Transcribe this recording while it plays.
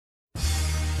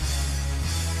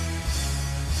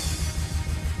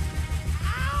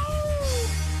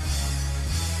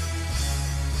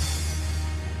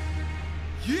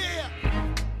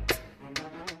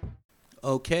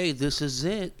Okay, this is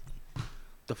it.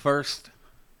 The first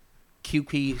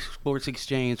QP Sports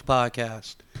Exchange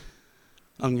podcast.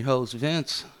 I'm your host,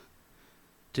 Vince.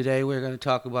 Today we're going to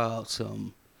talk about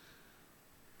some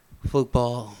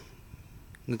football.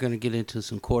 We're going to get into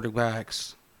some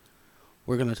quarterbacks.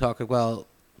 We're going to talk about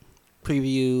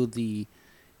preview the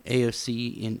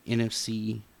AFC and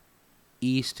NFC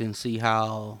East and see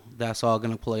how that's all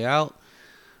going to play out.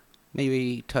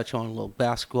 Maybe touch on a little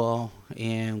basketball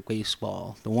and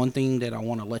baseball. The one thing that I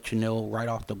want to let you know right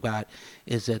off the bat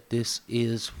is that this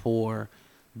is for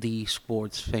the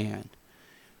sports fan.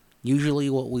 Usually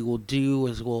what we will do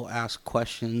is we'll ask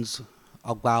questions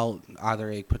about either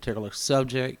a particular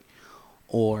subject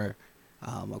or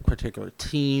a particular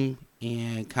team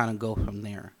and kind of go from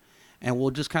there. And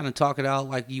we'll just kind of talk it out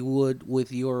like you would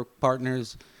with your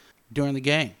partners during the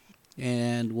game.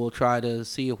 And we'll try to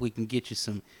see if we can get you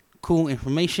some cool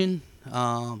information.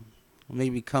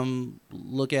 Maybe come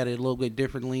look at it a little bit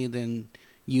differently than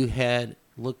you had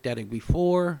looked at it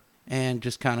before and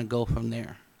just kind of go from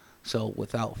there. So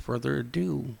without further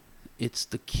ado, it's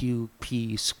the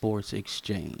QP Sports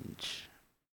Exchange.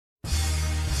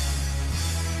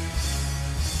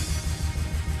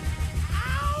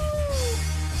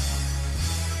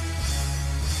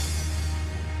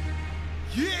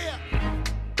 Yeah.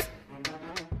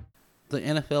 The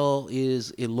NFL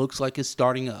it looks like it's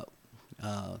starting up.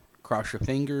 Cross your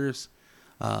fingers,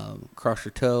 cross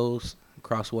your toes,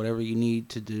 cross whatever you need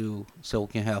to do so we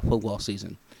can have football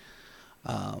season.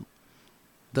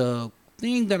 The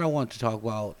thing that I want to talk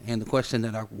about and the question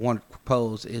that I want to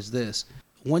pose is this: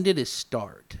 when did it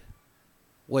start?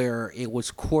 Where it was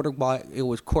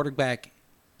quarterback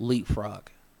leapfrog.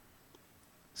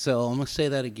 So I'm gonna say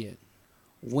that again.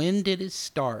 When did it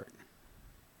start?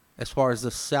 As far as the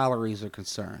salaries are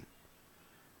concerned,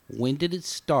 when did it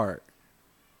start?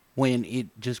 When it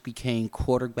just became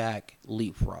quarterback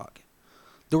leapfrog.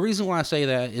 The reason why I say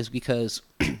that is because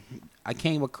I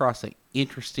came across an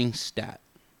interesting stat.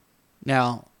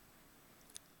 Now,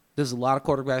 there's a lot of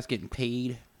quarterbacks getting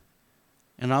paid,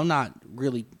 and I'm not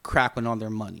really crapping on their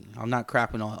money. I'm not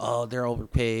crapping on, they're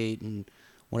overpaid and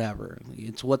whatever.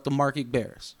 It's what the market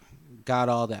bears. Got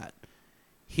all that.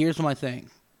 Here's my thing.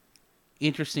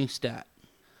 Interesting stat.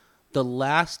 The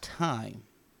last time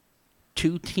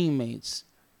two teammates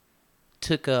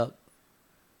took up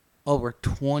over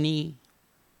 22%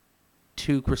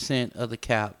 of the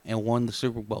cap and won the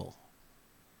Super Bowl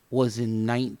was in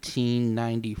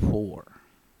 1994.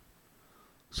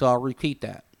 So I'll repeat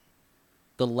that.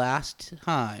 The last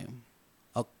time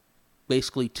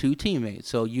basically two teammates,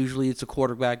 so usually it's a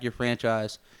quarterback, your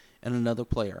franchise, and another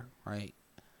player, right?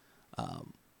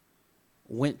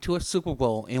 Went to a Super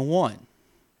Bowl and won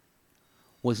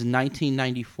was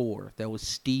 1994. That was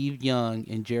Steve Young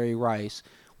and Jerry Rice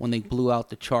when they blew out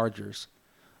the Chargers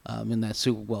in that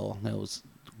Super Bowl. That was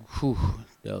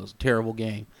a terrible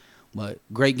game, but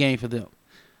great game for them.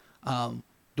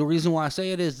 The reason why I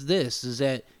say it is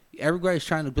that everybody's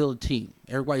trying to build a team.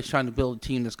 Everybody's trying to build a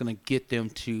team that's going to get them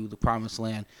to the promised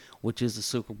land, which is the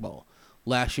Super Bowl.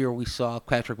 Last year we saw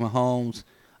Patrick Mahomes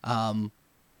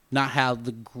not have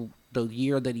the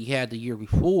year that he had the year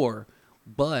before,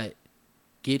 but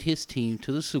get his team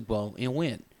to the Super Bowl and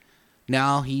win.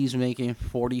 Now he's making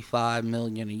 $45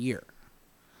 million a year.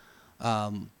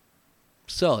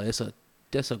 So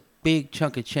that's a big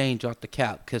chunk of change off the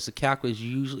cap, because the cap is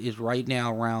right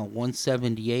now around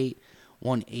 178,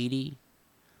 180.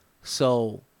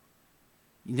 So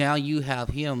now you have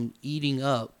him eating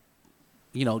up,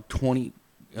 good 20%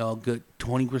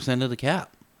 of the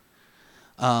cap.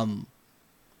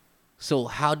 So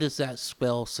how does that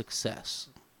spell success?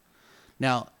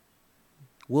 Now,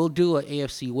 we'll do an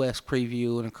AFC West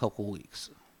preview in a couple weeks.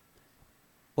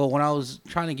 But what I was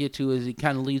trying to get to is it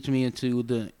kind of leads me into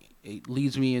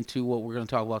what we're going to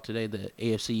talk about today, the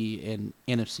AFC and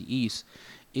NFC East,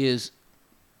 is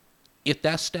if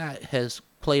that stat has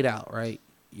played out, right,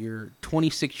 you're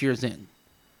 26 years in,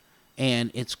 and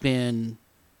it's been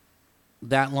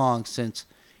that long since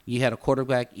you had a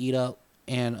quarterback eat up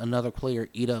and another player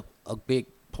eat up a big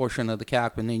portion of the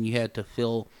cap, and then you had to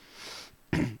fill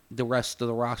the rest of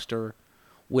the roster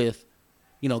with,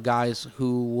 guys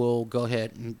who will go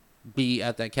ahead and be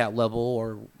at that cap level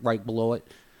or right below it,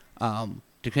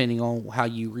 depending on how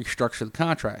you restructure the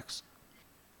contracts.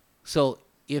 So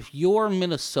if you're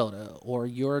Minnesota or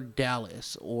you're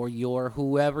Dallas or you're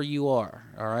whoever you are,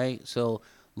 all right, so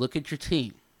look at your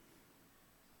team.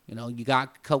 You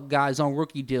got a couple guys on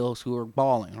rookie deals who are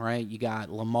balling, right? You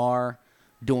got Lamar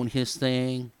doing his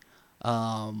thing.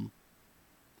 So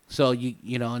now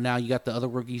you got the other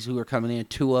rookies who are coming in.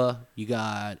 Tua, you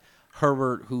got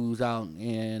Herbert, who's out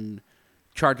in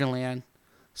Charger Land.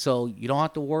 So you don't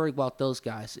have to worry about those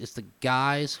guys. It's the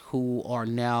guys who are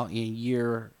now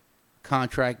in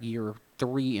contract year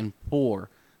 3 and 4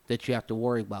 that you have to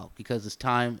worry about because his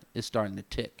time is starting to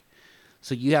tick.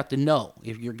 So you have to know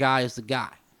if your guy is the guy.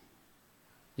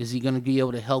 Is he going to be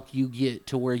able to help you get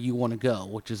to where you want to go,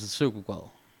 which is the Super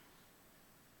Bowl?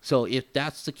 So if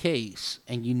that's the case,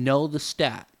 and you know the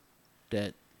stat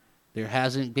that there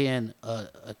hasn't been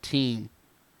a team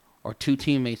or two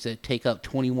teammates that take up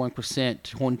 21%,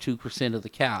 22% of the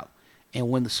cap and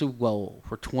win the Super Bowl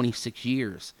for 26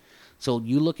 years. So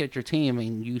you look at your team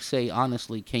and you say,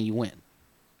 honestly, can you win?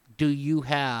 Do you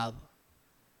have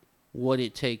what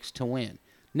it takes to win?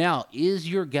 Now, is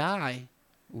your guy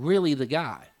really the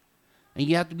guy? And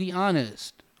you have to be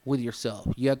honest with yourself.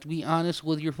 You have to be honest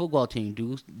with your football team.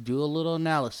 Do a little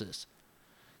analysis.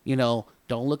 Don't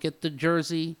look at the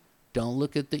jersey. Don't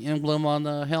look at the emblem on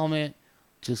the helmet.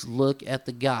 Just look at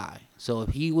the guy. So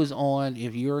if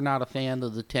you're not a fan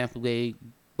of the Tampa Bay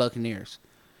Buccaneers,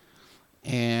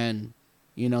 and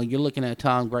you're looking at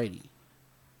Tom Brady,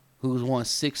 who's won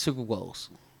 6 Super Bowls,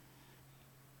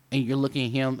 and you're looking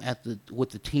at him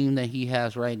with the team that he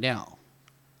has right now.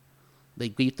 They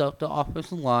beefed up the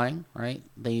offensive line, right?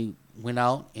 They went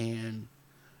out and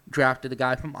drafted a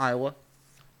guy from Iowa.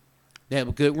 They have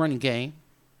a good running game.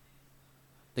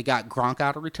 They got Gronk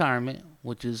out of retirement,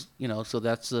 which is, so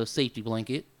that's a safety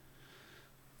blanket.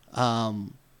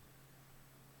 And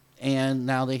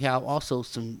now they have also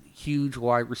some huge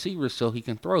wide receivers so he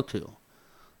can throw to.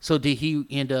 So did he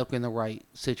end up in the right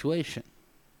situation?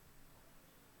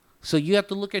 So you have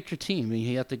to look at your team and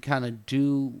you have to kind of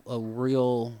do a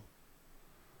real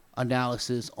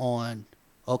analysis on,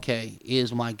 okay,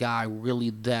 is my guy really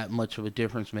that much of a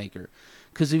difference maker?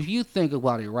 Because if you think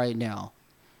about it right now,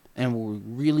 and we're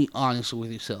really honest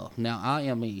with yourself. Now, I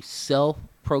am a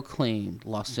self-proclaimed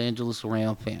Los Angeles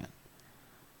Ram fan.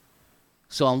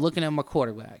 So I'm looking at my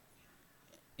quarterback.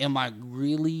 Am I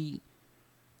really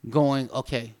going,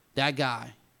 okay, that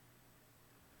guy,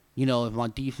 if my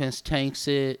defense tanks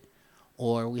it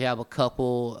or we have a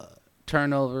couple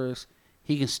turnovers,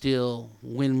 he can still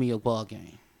win me a ball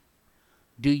game.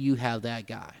 Do you have that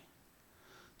guy?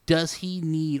 Does he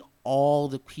need all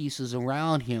the pieces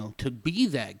around him to be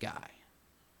that guy?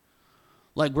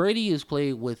 Like Brady has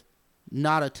played with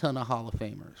not a ton of Hall of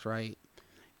Famers, right?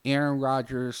 Aaron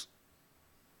Rodgers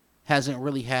hasn't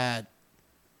really had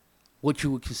what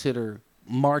you would consider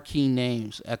marquee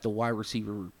names at the wide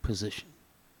receiver position.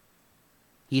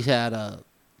 He's had a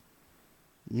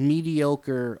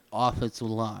mediocre offensive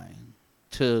line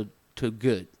to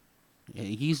good.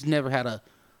 He's never had a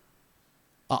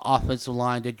offensive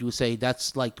line that you would say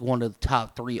that's like one of the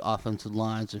top 3 offensive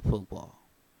lines in football.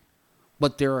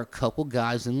 But there are a couple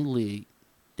guys in the league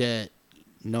that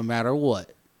no matter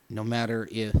what, no matter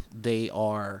if they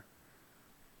are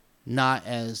they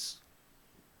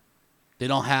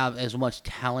don't have as much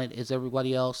talent as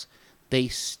everybody else, they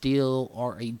still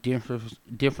are a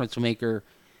difference maker,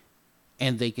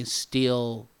 and they can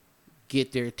still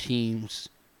get their teams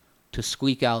to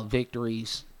squeak out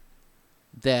victories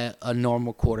that a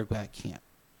normal quarterback can't.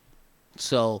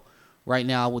 So right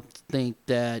now I would think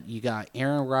that you got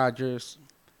Aaron Rodgers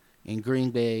in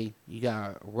Green Bay, you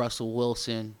got Russell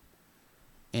Wilson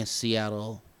in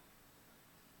Seattle,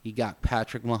 you got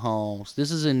Patrick Mahomes.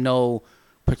 This is in no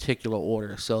particular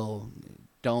order, so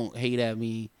don't hate at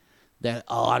me that,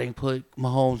 I didn't put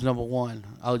Mahomes number 1.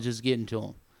 I was just getting to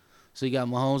him. So you got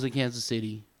Mahomes in Kansas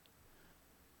City.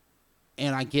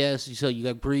 And I guess, so you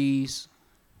got Breeze,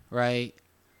 right?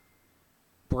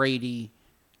 Brady.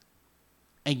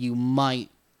 And you might,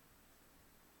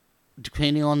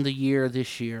 depending on the year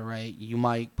this year, right, you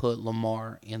might put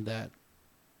Lamar in that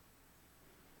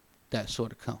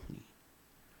sort of company.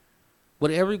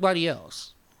 But everybody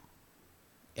else,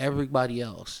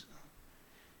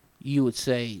 you would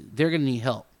say they're going to need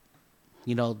help.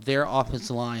 Their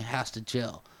offensive line has to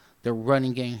gel. Their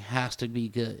running game has to be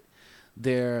good.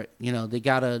 They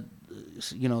got to,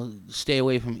 stay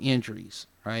away from injuries,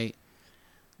 right?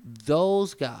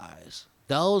 Those guys,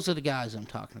 those are the guys I'm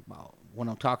talking about when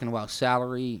I'm talking about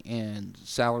salary and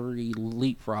salary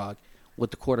leapfrog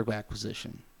with the quarterback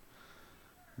position.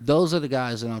 Those are the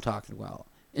guys that I'm talking about.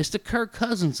 It's the Kirk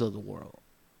Cousins of the world.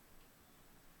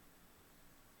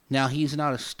 Now, he's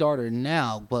not a starter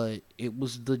now, but it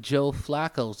was the Joe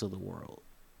Flaccos of the world.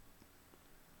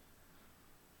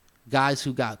 Guys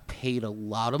who got paid a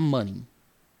lot of money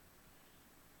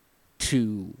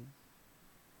to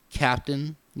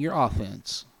captain your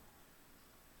offense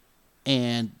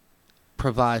and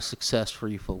provide success for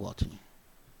your football team.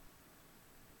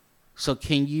 So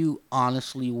can you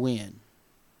honestly win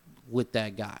with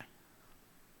that guy?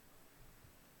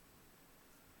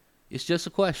 It's just a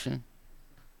question.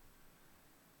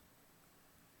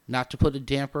 Not to put a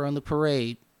damper on the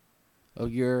parade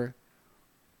of your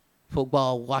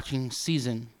football watching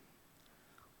season,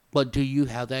 but do you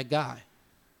have that guy?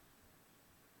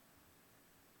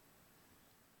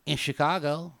 In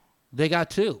Chicago, they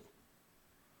got two.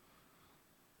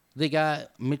 They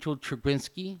got Mitchell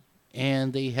Trubisky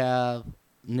and they have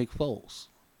Nick Foles.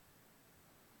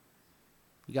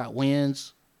 You got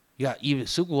wins. You got even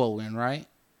Super Bowl win, right?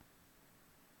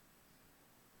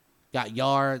 Got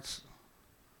yards.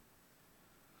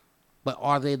 But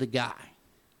are they the guy?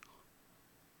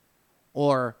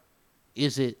 Or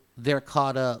is it they're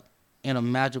caught up in a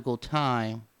magical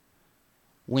time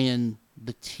when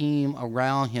the team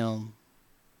around him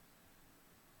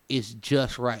is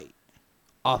just right?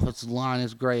 Offensive line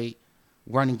is great.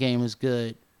 Running game is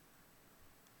good.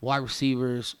 Wide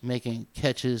receivers making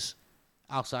catches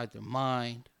outside their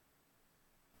mind.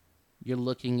 You're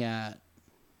looking at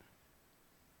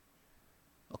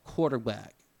a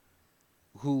quarterback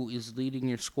who is leading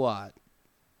your squad,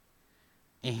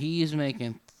 and he is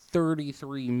making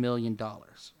 $33 million.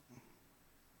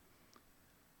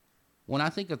 When I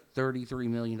think of $33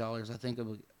 million, I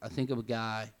think of a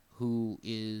guy who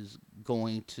is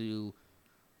going to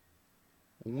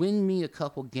win me a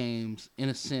couple games in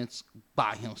a sense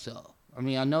by himself. I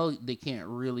mean, I know they can't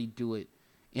really do it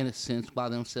in a sense by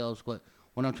themselves, but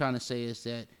what I'm trying to say is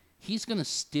that he's going to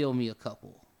steal me a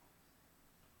couple.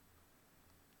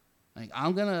 Like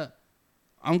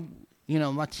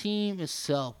my team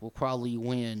itself will probably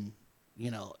win,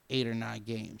 8 or 9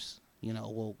 games.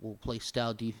 We'll play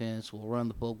stout defense, we'll run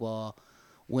the football,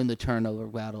 win the turnover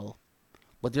battle.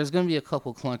 But there's going to be a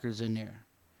couple clunkers in there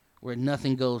where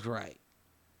nothing goes right.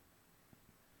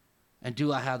 And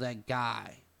do I have that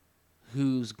guy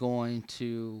who's going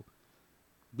to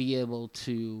be able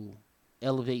to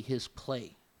elevate his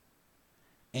play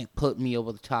and put me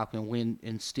over the top and win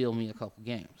and steal me a couple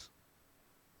games?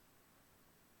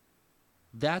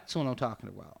 That's what I'm talking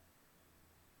about.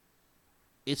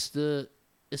 It's the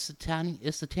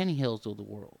Tannehills of the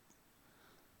world.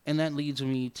 And that leads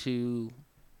me to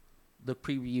the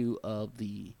preview of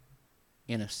the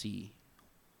NFC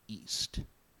East.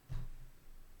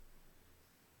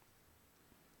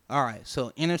 All right,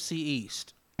 so NFC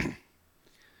East.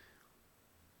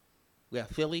 We have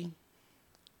Philly,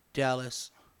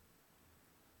 Dallas,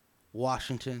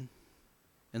 Washington,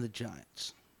 and the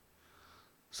Giants.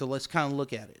 So let's kind of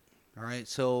look at it. All right,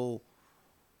 so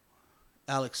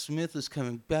Alex Smith is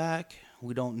coming back.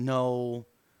 We don't know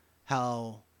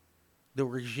how the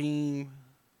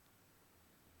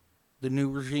new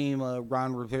regime,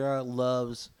 Ron Rivera,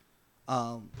 loves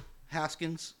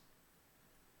Haskins.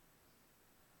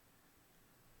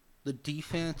 The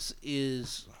defense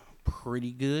is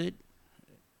pretty good.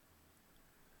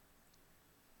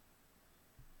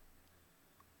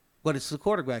 But it's the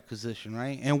quarterback position,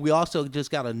 right? And we also just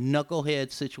got a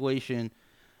knucklehead situation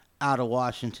out of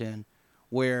Washington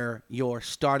where your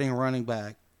starting running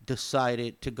back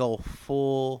decided to go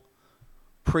full,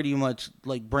 pretty much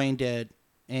like brain dead,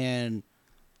 and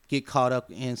get caught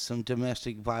up in some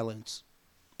domestic violence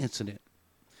incident.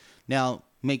 Now,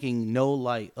 making no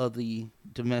light of the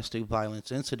domestic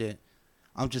violence incident,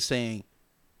 I'm just saying,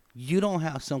 you don't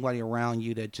have somebody around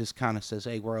you that just kind of says,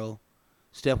 hey, bro,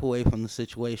 step away from the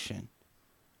situation.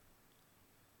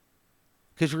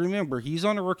 Because remember, he's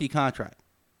on a rookie contract,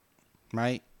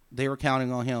 right? They were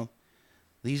counting on him.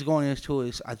 He's going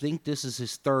into I think this is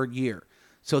his 3rd year.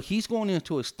 So he's going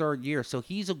into his 3rd year. So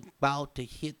he's about to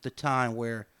hit the time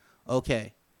where,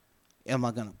 okay, am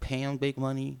I going to pay him big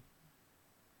money?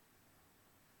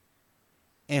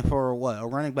 And for what? A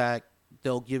running back,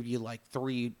 they'll give you like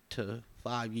 3 to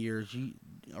 5 years.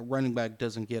 A running back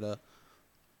doesn't get a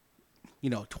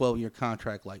 12-year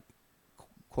contract like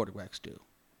quarterbacks do.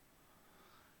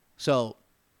 So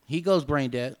he goes brain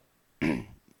dead,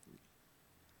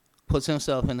 puts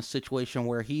himself in a situation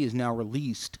where he is now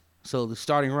released. So the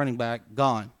starting running back,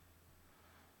 gone.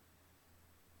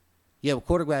 You have a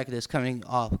quarterback that's coming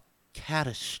off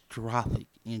catastrophic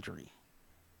injury.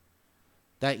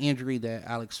 That injury that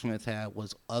Alex Smith had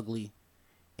was ugly,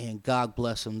 and God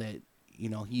bless him that,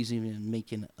 he's even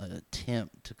making an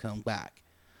attempt to come back.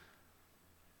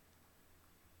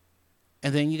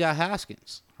 And then you got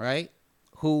Haskins, right?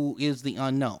 Who is the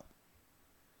unknown.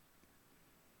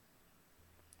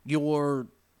 Your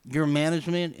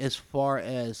management, as far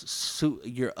as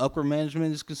your upper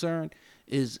management is concerned,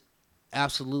 is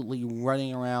absolutely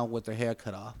running around with their hair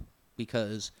cut off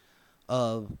because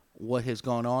of what has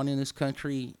gone on in this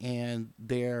country and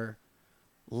their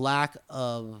lack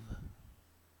of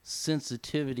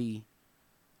sensitivity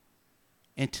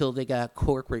until they got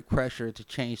corporate pressure to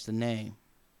change the name.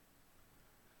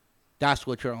 That's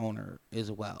what your owner is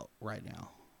about right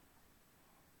now.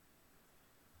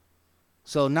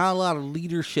 So not a lot of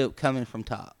leadership coming from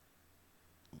top,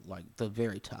 like the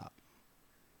very top.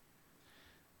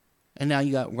 And now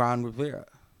you got Ron Rivera.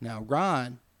 Now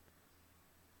Ron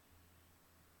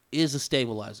is a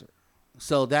stabilizer.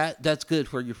 So that's good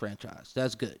for your franchise.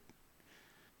 That's good.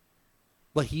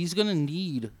 But he's going to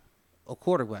need a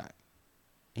quarterback.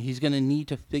 And he's going to need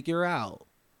to figure out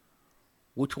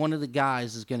which one of the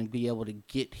guys is going to be able to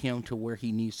get him to where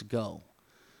he needs to go.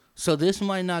 So this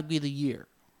might not be the year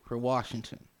for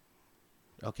Washington.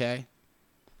 Okay?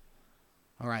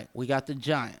 All right, we got the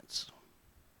Giants.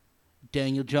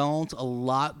 Daniel Jones, a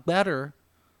lot better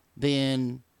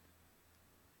than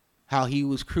how he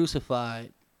was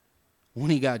crucified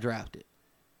when he got drafted.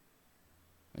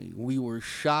 We were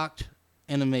shocked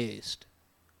and amazed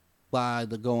by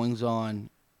the goings-on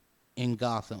in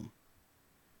Gotham.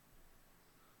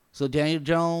 So Daniel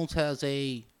Jones has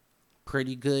a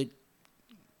pretty good,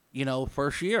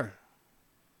 first year.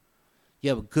 You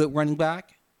have a good running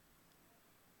back.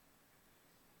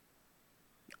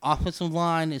 Offensive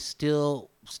line is still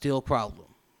a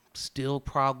problem. Still a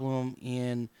problem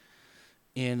in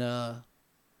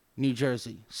New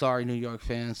Jersey. Sorry, New York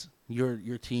fans.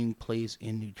 Your team plays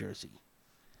in New Jersey.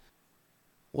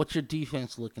 What's your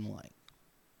defense looking like?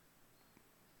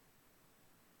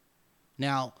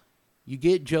 Now, you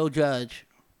get Joe Judge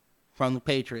from the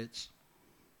Patriots.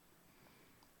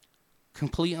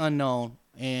 Complete unknown.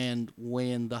 And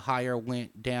when the hire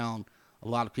went down, a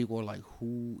lot of people were like,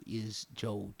 who is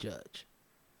Joe Judge?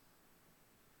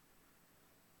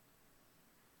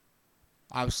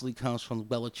 Obviously comes from the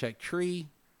Belichick tree.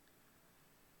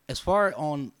 As far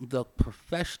on the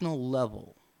professional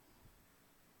level,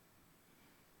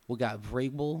 we got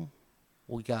Vrabel,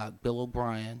 we got Bill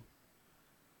O'Brien.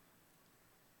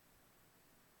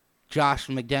 Josh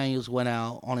McDaniels went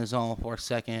out on his own for a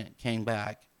second, came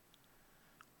back.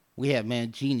 We had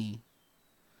Mangini.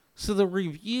 So the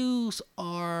reviews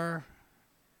are...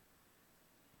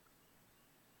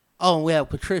 Oh, we have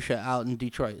Patricia out in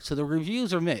Detroit. So the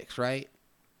reviews are mixed, right?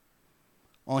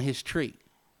 On his tree.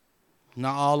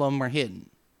 Not all of them are hidden.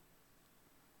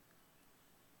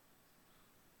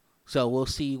 So we'll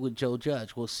see with Joe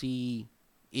Judge. We'll see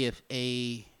if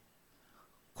a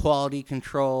quality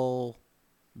control,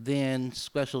 then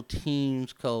special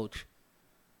teams coach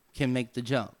can make the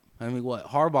jump. I mean, what?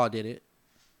 Harbaugh did it.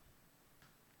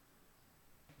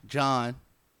 John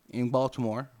in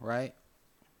Baltimore, right?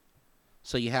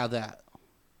 So you have that.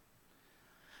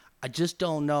 I just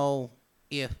don't know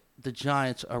if the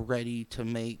Giants are ready to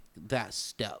make that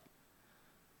step.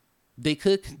 They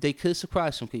could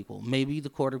surprise some people. Maybe the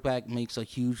quarterback makes a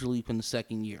huge leap in the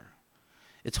second year.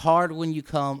 It's hard when you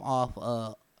come off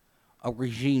a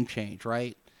regime change,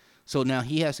 right? So now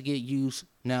he has to get used.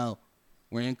 Now,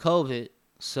 we're in COVID,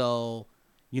 so,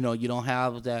 you don't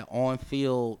have that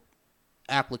on-field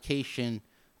application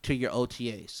to your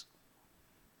OTAs.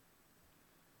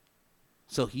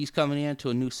 So he's coming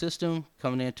into a new system,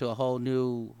 coming into a whole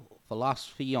new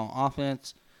philosophy on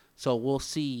offense. So we'll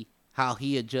see how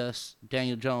he adjusts,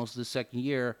 Daniel Jones, the second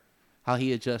year, how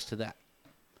he adjusts to that.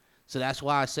 So that's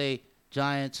why I say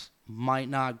Giants might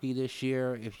not be this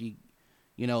year. If you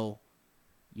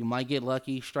might get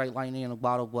lucky, strike lightning in a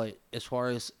bottle. But as far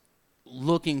as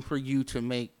looking for you to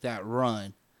make that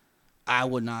run, I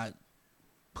would not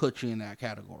put you in that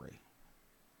category.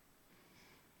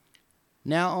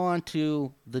 Now on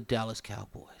to the Dallas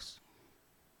Cowboys.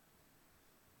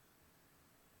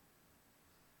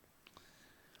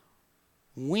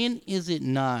 When is it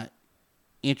not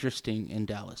interesting in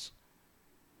Dallas?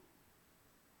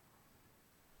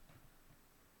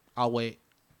 I'll wait.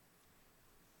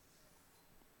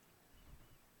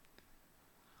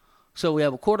 So we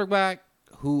have a quarterback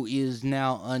who is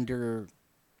now under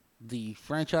the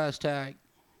franchise tag.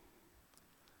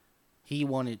 He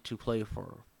wanted to play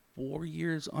for 4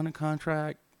 years on a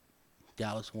contract.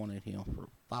 Dallas wanted him for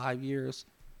 5 years.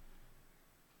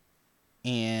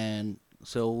 And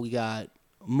so we got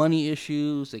money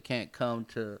issues. They can't come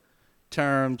to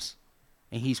terms.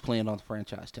 And he's playing on the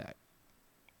franchise tag.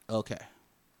 Okay.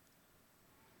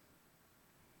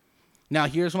 Now,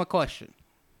 here's my question.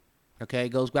 Okay, it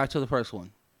goes back to the first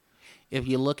one. If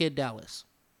you look at Dallas,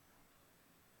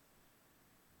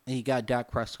 and you got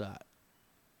Dak Prescott,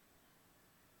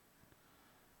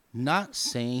 not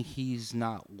saying he's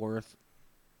not worth,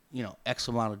 X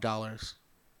amount of dollars,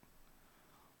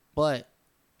 but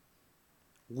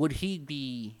would he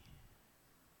be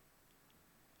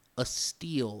a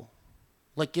steal?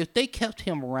 Like if they kept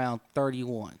him around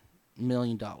 $31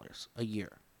 million a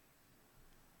year,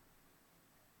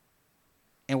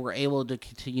 and were able to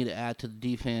continue to add to the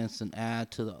defense and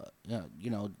add to the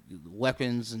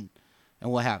weapons and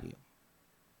what have you,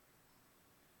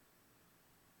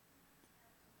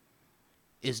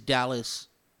 is Dallas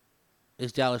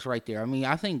right there? I mean,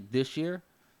 I think this year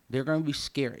they're going to be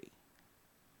scary.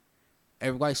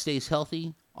 Everybody stays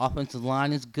healthy. Offensive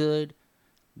line is good.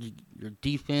 Your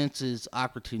defense is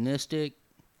opportunistic.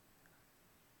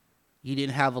 You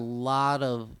didn't have a lot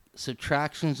of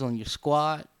subtractions on your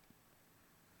squad.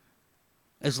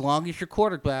 As long as your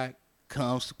quarterback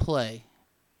comes to play,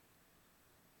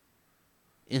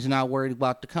 is not worried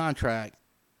about the contract,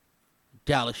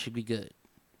 Dallas should be good.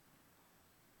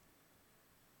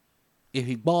 If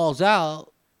he balls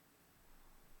out,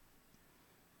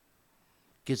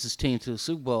 gets his team to the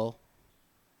Super Bowl,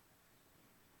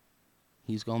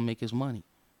 he's going to make his money.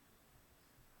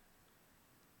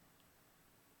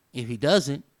 If he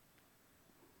doesn't,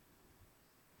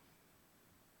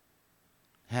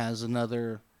 has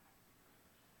another,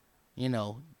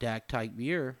 Dak type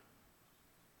year,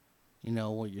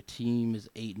 where your team is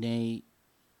 8-8,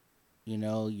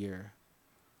 you're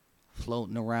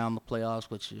floating around the playoffs,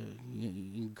 which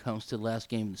comes to the last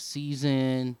game of the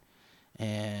season,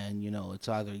 and it's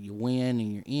either you win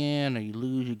and you're in, or you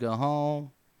lose, you go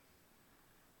home,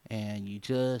 and you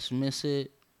just miss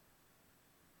it.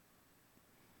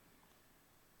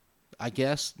 I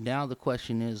guess now the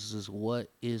question is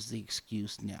what is the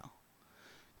excuse now?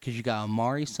 Because you got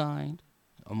Amari signed,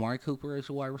 Amari Cooper is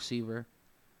a wide receiver.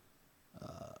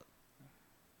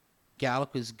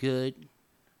 Gallup is good.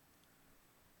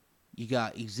 You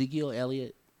got Ezekiel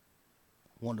Elliott,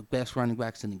 one of the best running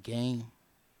backs in the game.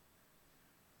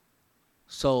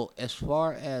 So as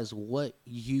far as what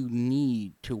you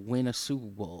need to win a Super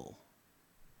Bowl,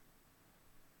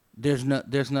 there's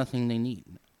nothing they need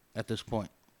at this point.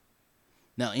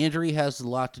 Now, injury has a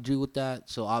lot to do with that.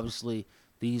 So, obviously,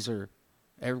 these are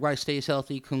everybody stays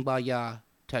healthy, kumbaya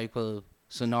type of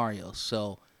scenarios.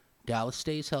 So, Dallas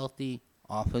stays healthy,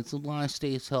 offensive line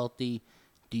stays healthy,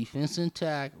 defense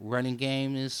intact, running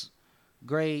game is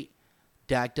great.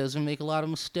 Dak doesn't make a lot of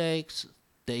mistakes.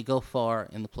 They go far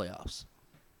in the playoffs.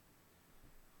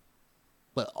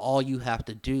 But all you have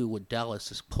to do with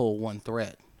Dallas is pull one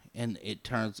thread, and it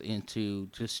turns into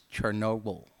just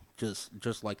Chernobyl,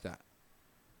 just like that.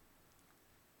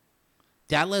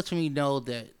 That lets me know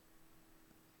that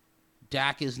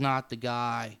Dak is not the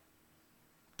guy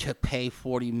to pay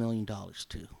 $40 million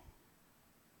to.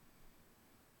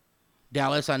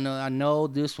 Dallas, I know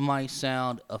this might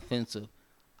sound offensive.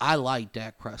 I like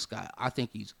Dak Prescott. I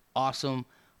think he's awesome.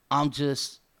 I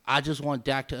just want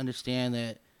Dak to understand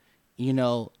that,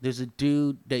 there's a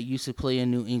dude that used to play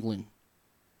in New England,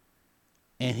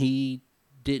 and he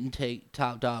didn't take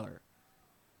top dollar.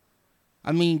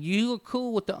 I mean, you are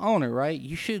cool with the owner, right?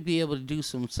 You should be able to do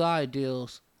some side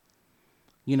deals,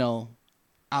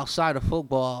 outside of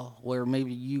football, where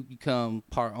maybe you become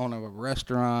part owner of a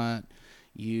restaurant.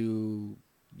 You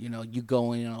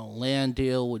go in on a land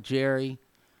deal with Jerry,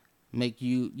 make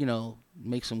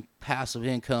some passive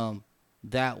income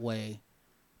that way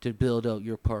to build up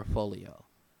your portfolio.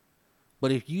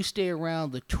 But if you stay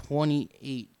around the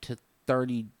 28 to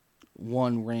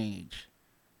 31 range,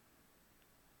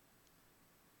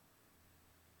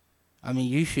 I mean,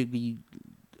 you should be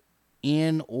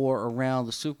in or around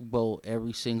the Super Bowl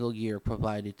every single year,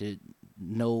 provided that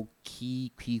no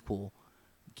key people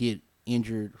get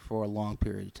injured for a long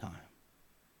period of time.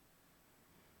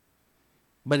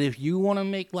 But if you want to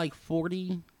make like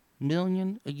 $40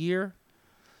 million a year,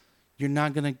 you're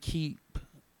not going to keep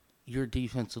your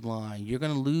defensive line. You're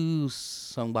going to lose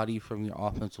somebody from your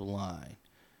offensive line.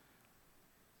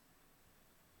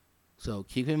 So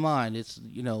keep in mind, it's,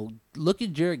 look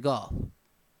at Jared Goff.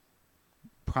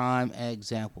 Prime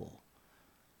example.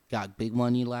 Got big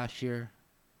money last year.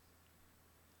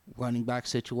 Running back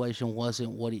situation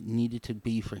wasn't what it needed to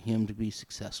be for him to be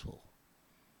successful.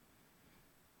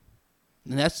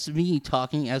 And that's me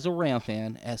talking as a Ram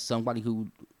fan, as somebody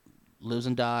who lives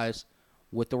and dies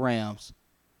with the Rams.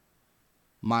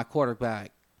 My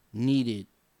quarterback needed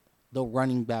the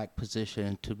running back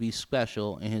position to be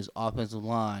special in his offensive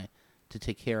line to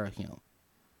take care of him.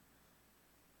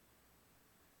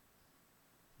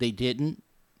 They didn't,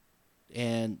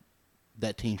 and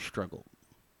that team struggled.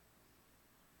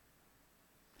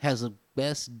 Has the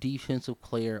best defensive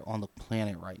player on the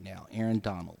planet right now, Aaron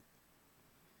Donald.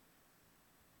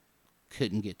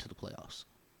 Couldn't get to the playoffs.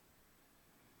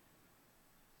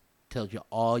 Tells you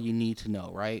all you need to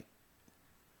know, right?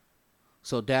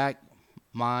 So, Dak,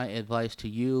 my advice to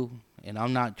you, and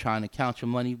I'm not trying to count your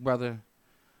money, brother.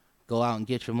 Go out and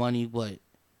get your money, but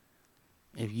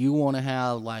if you want to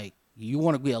have, like, you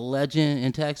want to be a legend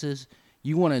in Texas,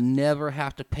 you want to never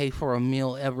have to pay for a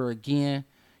meal ever again,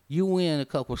 you win a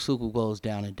couple of Super Bowls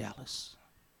down in Dallas.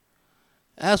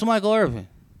 Ask Michael Irvin,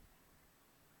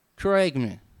 Troy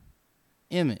Aikman,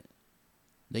 Emmett.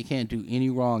 They can't do any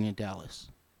wrong in Dallas.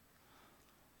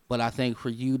 But I think for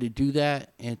you to do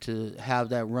that and to have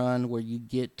that run where you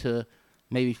get to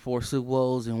maybe 4 Super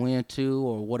Bowls and win 2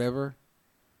 or whatever,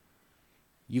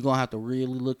 you're going to have to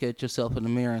really look at yourself in the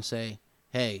mirror and say,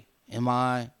 hey,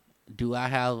 do I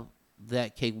have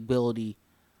that capability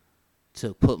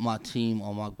to put my team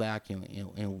on my back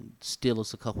and steal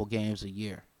us a couple games a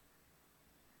year?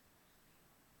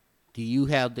 Do you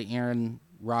have the Aaron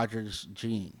Rodgers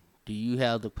gene? Do you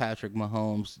have the Patrick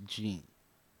Mahomes gene?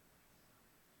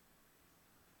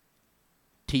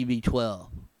 TB12.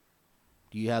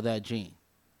 Do you have that gene?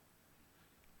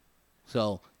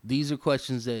 So these are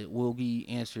questions that will be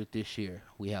answered this year.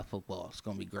 We have football. It's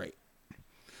going to be great.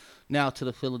 Now to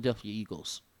the Philadelphia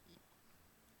Eagles.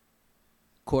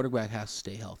 Quarterback has to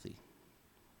stay healthy.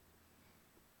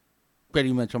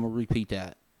 Pretty much, I'm going to repeat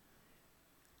that.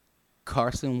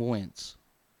 Carson Wentz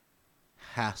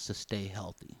has to stay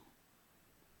healthy.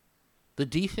 The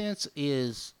defense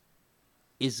is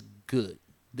good.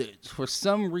 For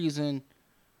some reason,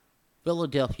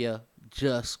 Philadelphia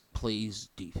just plays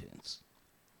defense.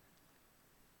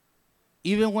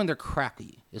 Even when they're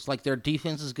crappy, it's like their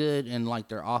defense is good and like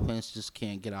their offense just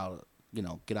can't get out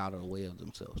of the way of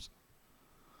themselves.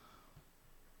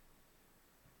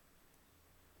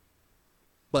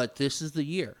 But this is the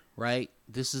year, right?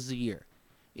 This is the year.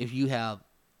 If you have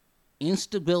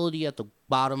instability at the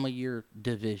bottom of your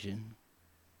division,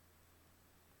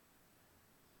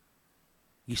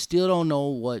 you still don't know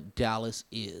what Dallas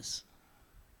is.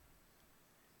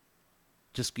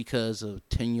 Just because of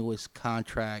tenuous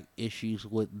contract issues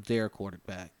with their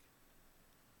quarterback.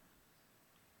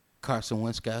 Carson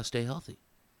Wentz got to stay healthy.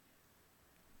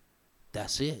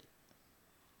 That's it.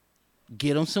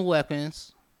 Get him some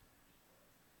weapons.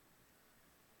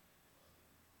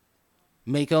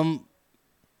 Make him,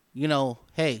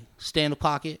 hey, stay in the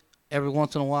pocket every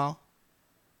once in a while.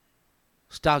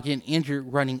 Stop getting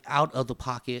injured running out of the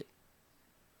pocket.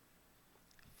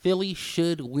 Philly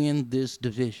should win this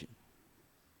division.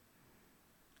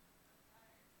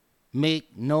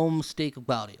 Make no mistake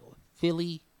about it.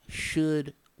 Philly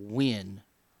should win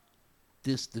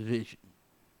this division.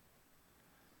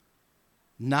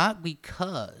 Not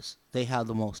because they have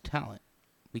the most talent.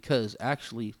 Because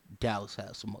actually Dallas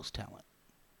has the most talent.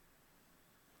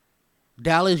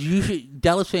 Dallas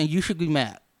fan, you should be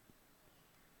mad.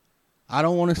 I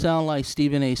don't want to sound like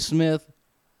Stephen A. Smith.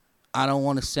 I don't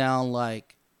want to sound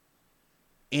like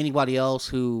anybody else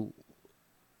who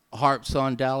harps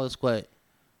on Dallas, but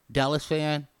Dallas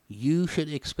fan, you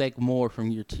should expect more from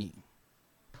your team.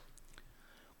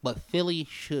 But Philly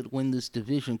should win this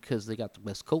division because they got the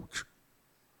best coach.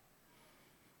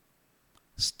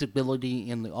 Stability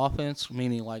in the offense,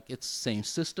 meaning like it's the same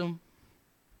system.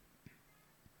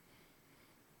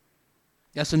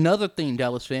 That's another thing,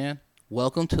 Dallas fan.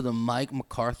 Welcome to the Mike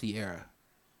McCarthy era.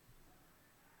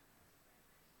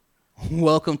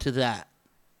 Welcome to that.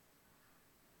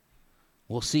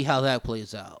 We'll see how that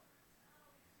plays out.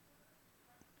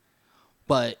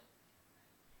 But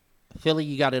Philly,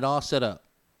 you got it all set up.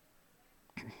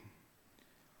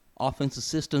 Offensive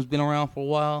system's been around for a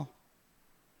while.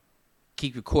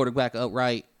 Keep your quarterback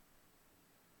upright.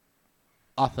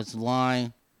 Offensive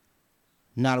line.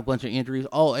 Not a bunch of injuries.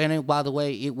 Oh, and by the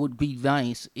way, it would be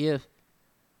nice if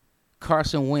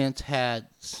Carson Wentz had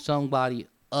somebody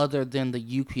other than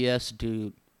the UPS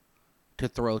dude to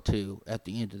throw to at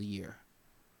the end of the year.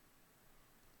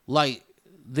 Like,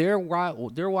 their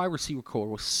wide receiver core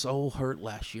was so hurt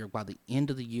last year. By the end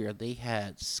of the year, they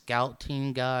had scout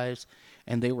team guys,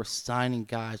 and they were signing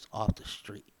guys off the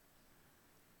street.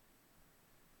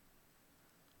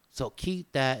 So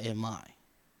keep that in mind.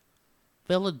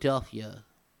 Philadelphia,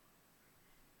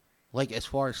 like as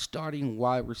far as starting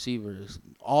wide receivers,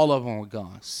 all of them were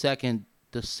gone.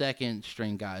 The second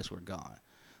string guys were gone.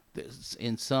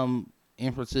 In some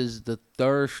instances, the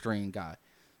third string guy.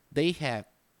 They had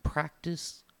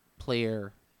practice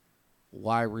player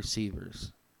wide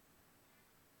receivers.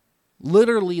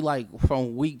 Literally like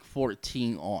from week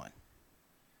 14 on.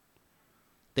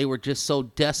 They were just so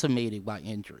decimated by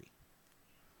injury.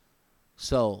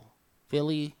 So,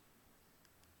 Philly,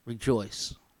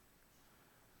 rejoice.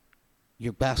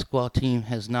 Your basketball team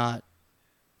has not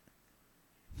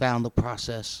found the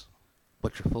process,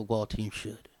 but your football team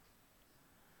should.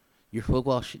 Your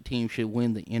football team should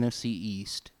win the NFC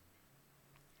East.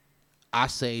 I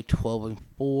say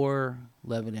 12-4,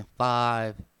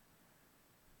 11-5.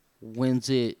 Wins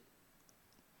it.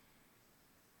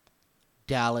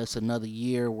 Dallas another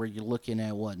year where you're looking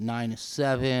at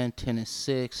 9-7,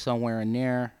 10-6, somewhere in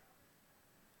there.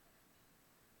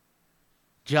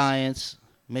 Giants,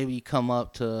 maybe you come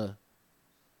up to,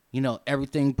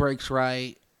 everything breaks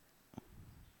right.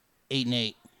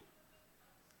 8-8,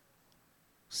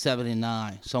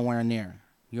 7-9, somewhere in there.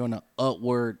 You're on an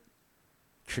upward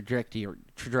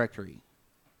trajectory.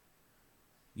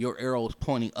 Your arrow is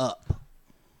pointing up.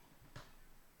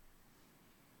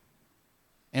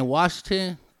 And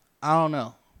Washington, I don't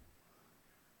know.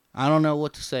 I don't know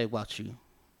what to say about you.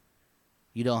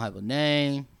 You don't have a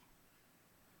name.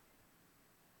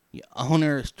 Your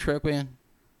owner is tripping.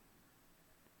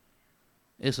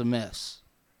 It's a mess.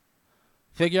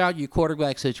 Figure out your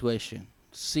quarterback situation.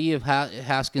 See if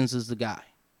Haskins is the guy.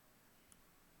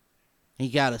 He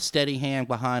got a steady hand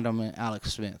behind him in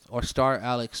Alex Smith. Or start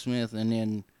Alex Smith and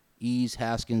then ease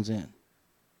Haskins in.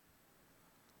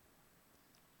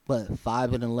 But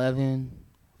 5-11,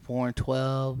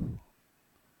 4-12.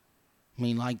 I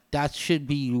mean, that should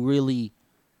be really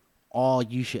all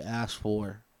you should ask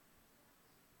for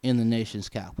in the nation's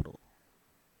capital.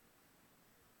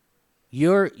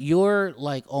 You're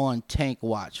on tank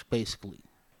watch, basically.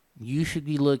 You should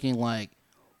be looking like,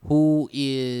 who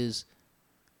is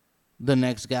the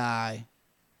next guy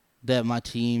that my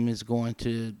team is going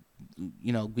to,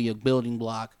 be a building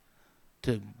block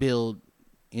to build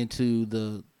into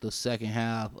the second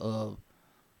half of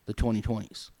the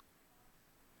 2020s.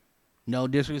 No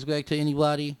disrespect to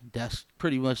anybody. That's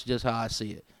pretty much just how I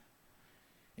see it.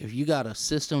 If you got a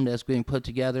system that's been put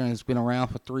together and it's been around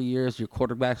for 3 years, your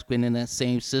quarterback's been in that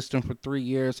same system for 3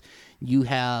 years, you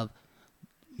have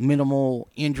minimal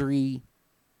injury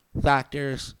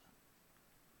factors,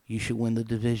 you should win the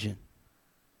division.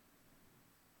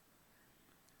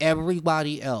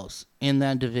 Everybody else in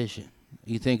that division,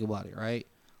 you think about it, right?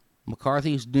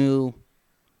 McCarthy's new.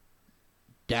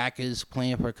 Dak is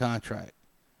playing for a contract.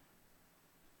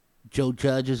 Joe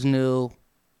Judge is new.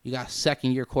 You got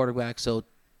second-year quarterback, so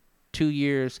 2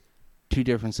 years, 2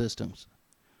 different systems.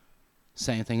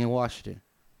 Same thing in Washington.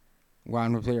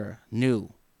 Ron Rivera,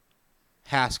 new.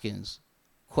 Haskins,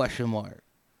 question mark.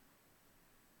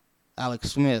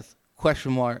 Alex Smith,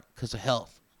 question mark because of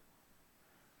health.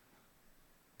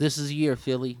 This is a year,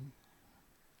 Philly.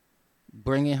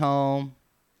 Bring it home.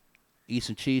 Eat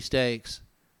some cheesesteaks.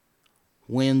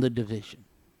 Win the division.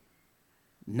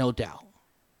 No doubt.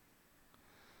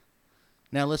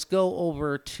 Now let's go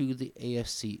over to the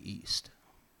AFC East.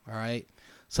 All right.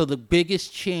 So the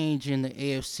biggest change in the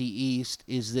AFC East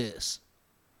is this.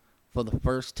 For the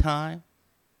first time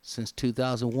since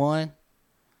 2001,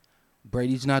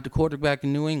 Brady's not the quarterback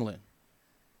in New England.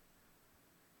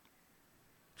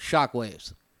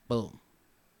 Shockwaves. Boom.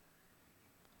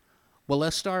 Well,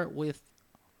 let's start with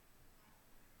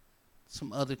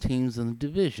some other teams in the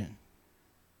division.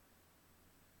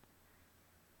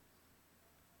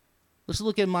 Let's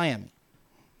look at Miami.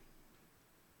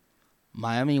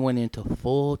 Miami went into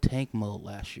full tank mode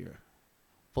last year.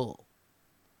 Full.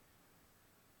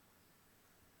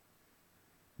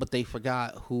 But they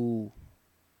forgot who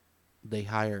they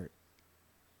hired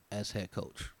as head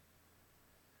coach.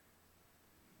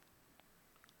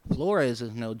 Flores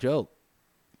is no joke.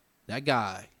 That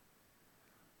guy,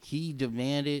 he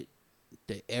demanded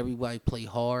that everybody play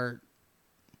hard.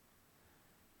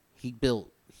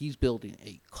 He's building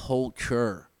a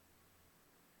culture.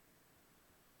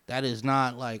 That is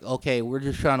not like, okay, we're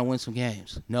just trying to win some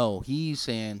games. No, he's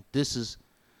saying we're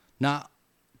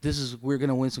going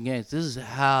to win some games. This is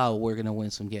how we're going to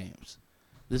win some games.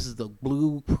 This is the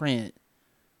blueprint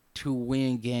to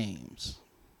win games.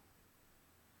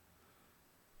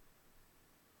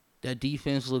 That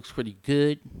defense looks pretty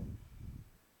good.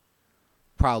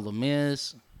 Problem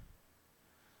is,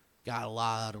 got a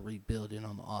lot of rebuilding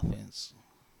on the offense.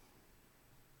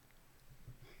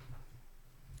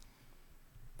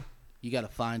 You got to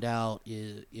find out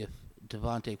if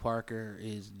Devontae Parker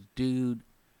is dude.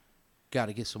 Got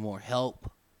to get some more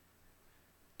help.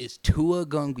 Is Tua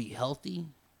going to be healthy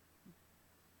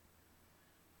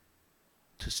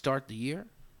to start the year?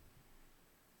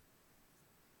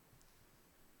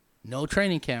 No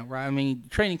training camp, right? I mean,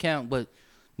 training camp, but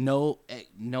no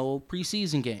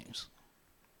preseason games.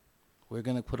 We're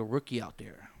going to put a rookie out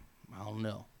there. I don't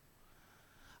know.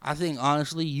 I think,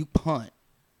 honestly, you punt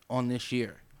on this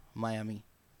year, Miami.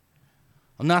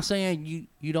 I'm not saying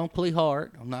you don't play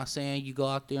hard. I'm not saying you go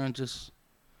out there and just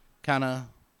kind of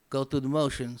go through the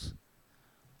motions.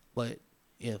 But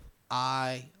if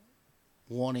I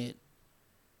wanted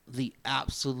the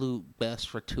absolute best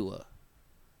for Tua,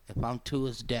 if I'm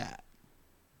Tua's dad,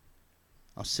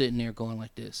 I'm sitting there going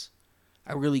like this.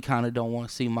 I really kind of don't want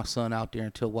to see my son out there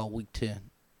until about week 10.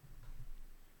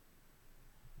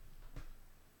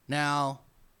 Now,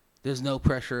 there's no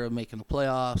pressure of making the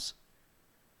playoffs.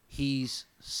 He's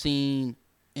seen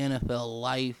NFL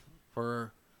life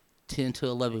for 10 to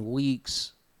 11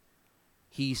 weeks.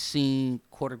 He's seen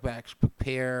quarterbacks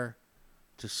prepare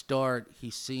to start.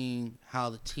 He's seen how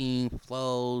the team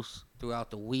flows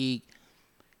throughout the week.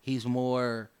 He's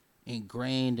more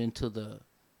ingrained into the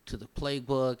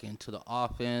playbook and to the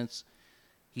offense.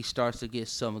 He starts to get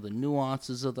some of the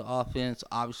nuances of the offense.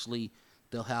 Obviously,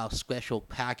 they'll have special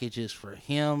packages for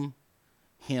him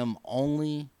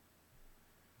only,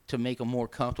 to make him more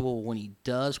comfortable when he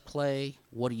does play.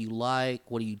 What do you like?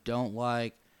 What do you don't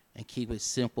like? And keep it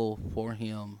simple for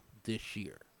him this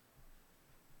year.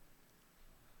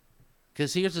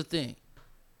 Because here's the thing.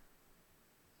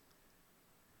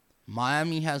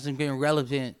 Miami hasn't been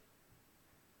relevant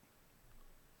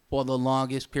for the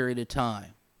longest period of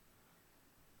time.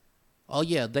 Oh,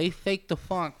 yeah, they faked the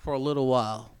funk for a little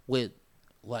while with,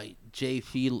 like, Jay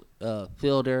Fiedler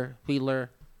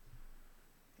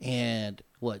and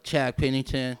Chad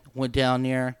Pennington went down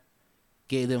there,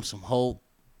 gave them some hope.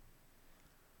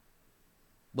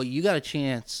 But you got a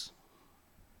chance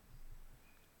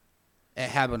at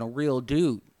having a real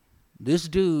dude. This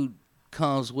dude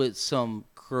comes with some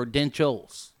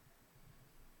credentials.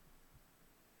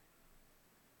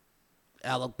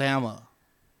 Alabama.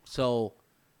 So,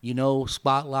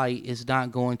 spotlight is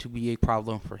not going to be a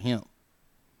problem for him.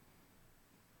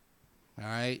 All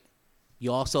right?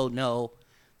 You also know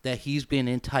that he's been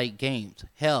in tight games.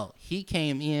 Hell, he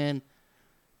came in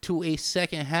to a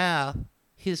second half,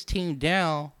 his team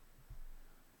down,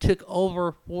 took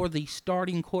over for the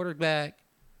starting quarterback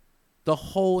the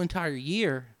whole entire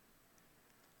year,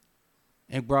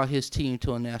 and brought his team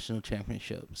to a national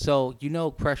championship. So,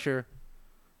 pressure,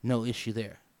 no issue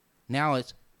there. Now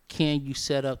it's, can you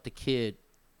set up the kid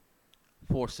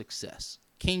for success?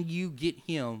 Can you get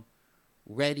him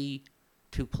ready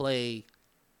to play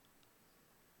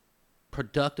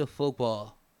productive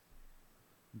football,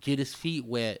 get his feet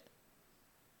wet,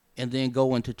 and then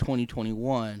go into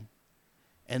 2021,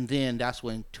 and then that's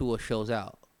when Tua shows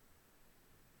out?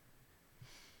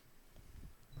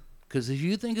 Because if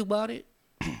you think about it,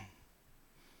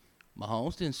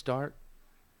 Mahomes didn't start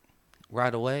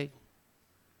right away.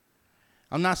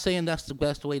 I'm not saying that's the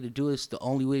best way to do it. It's the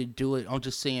only way to do it. I'm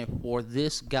just saying, for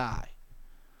this guy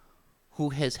who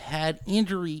has had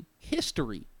injury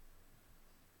history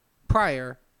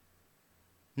prior,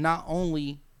 not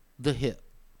only the hip,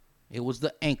 it was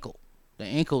the ankle. The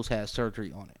ankles had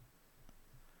surgery on it.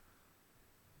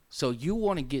 So you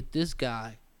want to get this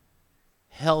guy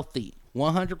healthy,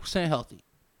 100% healthy.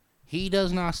 He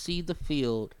does not see the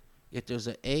field if there's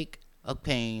an ache, a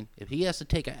pain. If he has to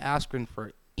take an aspirin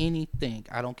for anything,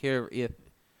 I don't care if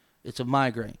it's a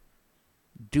migraine,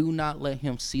 do not let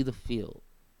him see the field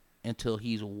until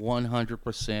he's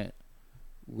 100%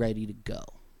 ready to go.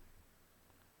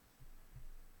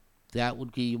 That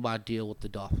would be my deal with the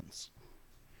Dolphins.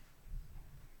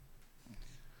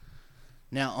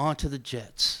 Now on to the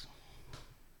Jets.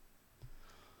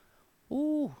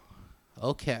 Ooh,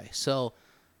 okay. So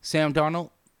Sam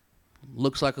Darnold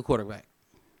looks like a quarterback.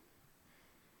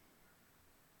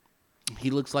 He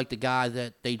looks like the guy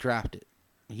that they drafted.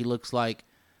 He looks like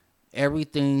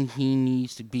everything he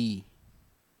needs to be.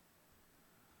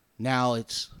 Now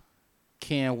it's,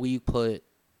 can we put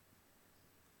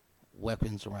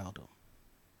weapons around him?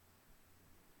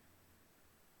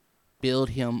 Build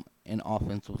him an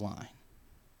offensive line.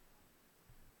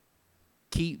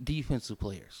 Keep defensive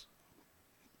players.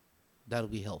 That'll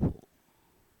be helpful.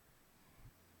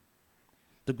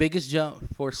 The biggest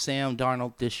jump for Sam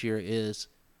Darnold this year is,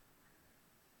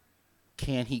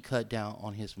 can he cut down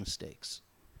on his mistakes?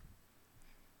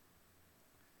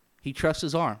 He trusts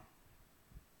his arm.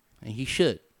 And he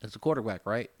should, as a quarterback,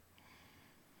 right?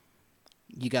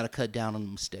 You got to cut down on the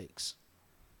mistakes.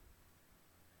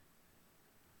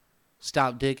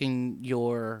 Stop digging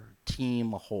your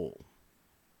team a hole.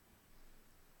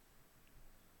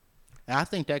 And I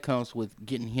think that comes with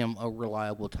getting him a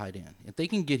reliable tight end. If they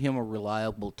can get him a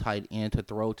reliable tight end to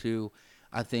throw to,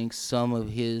 I think some of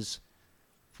his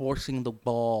forcing the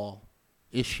ball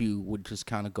issue would just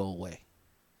kind of go away.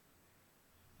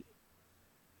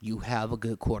 You have a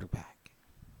good quarterback.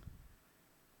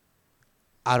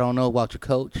 I don't know about your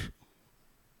coach.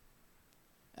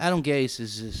 Adam Gase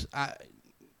is just,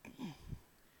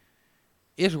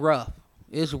 It's rough.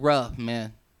 It's rough,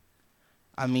 man.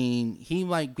 I mean, he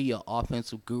might be an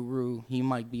offensive guru. He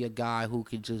might be a guy who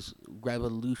could just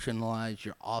revolutionize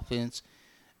your offense,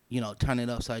 turn it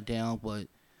upside down. But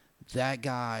that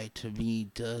guy, to me,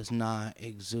 does not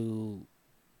exude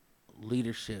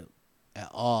leadership at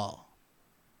all.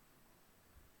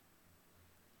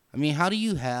 I mean, how do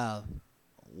you have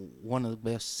one of the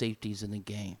best safeties in the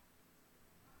game?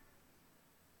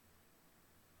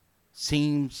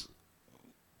 Seems,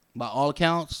 by all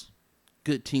accounts,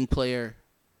 good team player,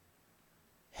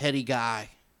 heady guy,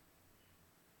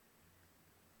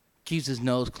 keeps his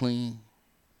nose clean.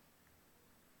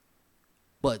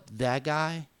 But that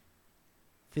guy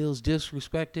feels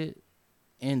disrespected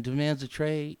and demands a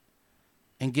trade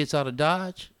and gets out of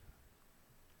Dodge.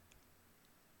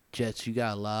 Jets, you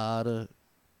got a lot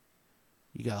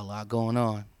going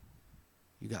on.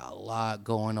 You got a lot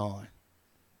going on.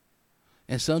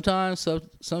 And sometimes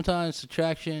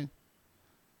subtraction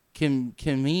can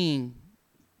mean,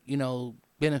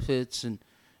 benefits and,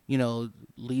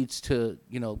 leads to,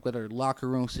 better locker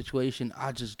room situation.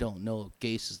 I just don't know if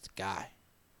Gase is the guy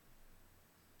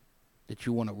that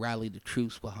you want to rally the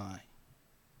troops behind.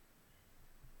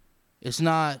 It's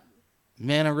not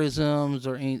mannerisms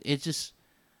or anything.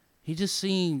 He just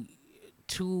seemed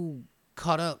too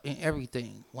caught up in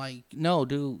everything. Like, no,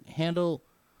 dude,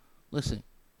 listen,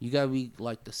 you got to be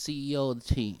like the CEO of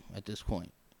the team at this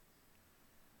point.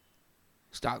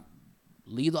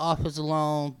 Leave the office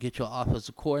alone, get your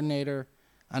offensive coordinator.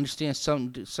 I understand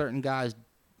certain guys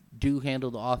do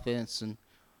handle the offense and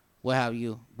what have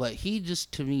you, but he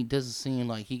just, to me, doesn't seem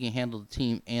like he can handle the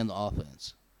team and the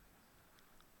offense.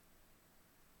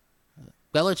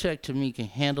 Belichick, to me, can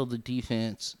handle the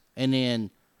defense and then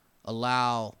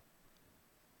allow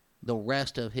the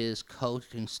rest of his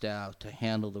coaching staff to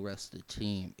handle the rest of the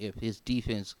team. If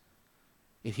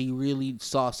he really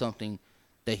saw something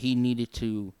that he needed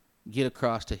to get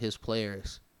across to his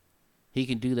players, he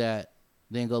can do that,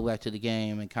 then go back to the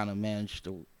game and kind of manage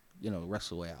the rest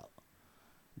of the way out.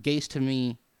 Gase, to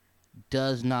me,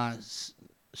 does not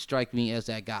strike me as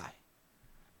that guy.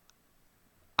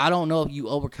 I don't know if you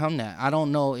overcome that. I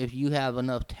don't know if you have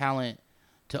enough talent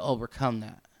to overcome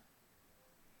that.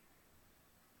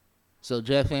 So,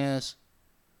 Jet fans,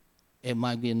 it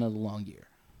might be another long year.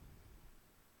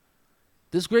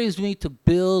 This brings me to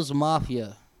Bills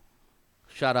Mafia.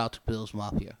 Shout out to Bills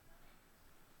Mafia.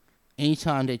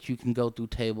 Anytime that you can go through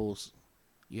tables,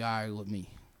 you're all right with me.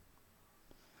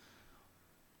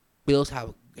 Bills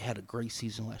had a great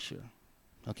season last year.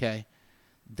 Okay?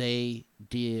 They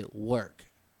did work.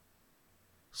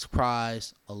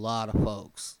 Surprised a lot of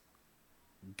folks.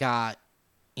 Got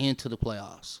into the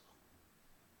playoffs.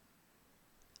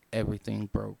 Everything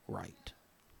broke right.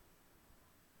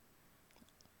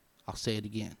 I'll say it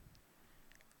again.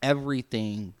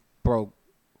 Everything broke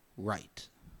right.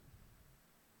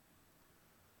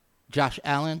 Josh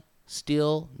Allen,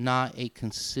 still not a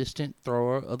consistent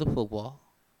thrower of the football.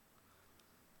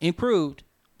 Improved,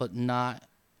 but not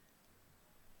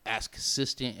as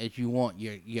consistent as you want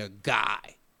your guy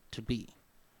to be.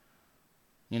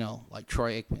 Like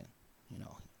Troy Aikman.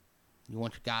 You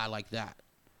want your guy like that.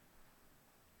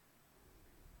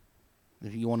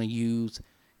 If you want to use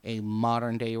a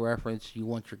modern day reference, you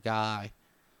want your guy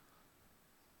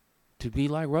to be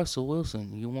like Russell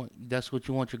Wilson. That's what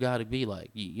you want your guy to be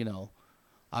like.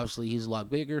 Obviously he's a lot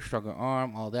bigger, stronger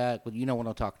arm, all that, but you know what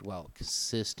I'm talking about.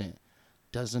 Consistent.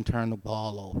 Doesn't turn the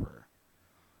ball over.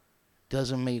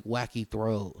 Doesn't make wacky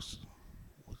throws.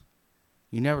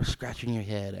 You're never scratching your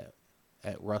head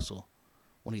at Russell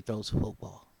when he throws the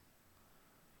football.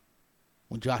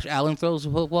 When Josh Allen throws the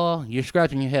football, you're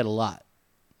scratching your head a lot.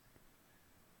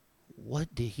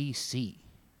 What did he see?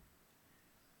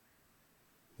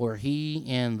 Were he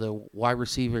and the wide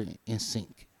receiver in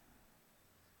sync?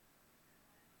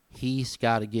 He's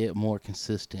got to get more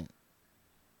consistent.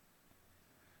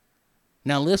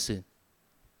 Now listen,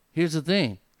 here's the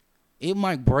thing. It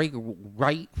might break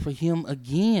right for him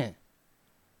again,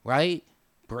 right?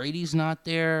 Brady's not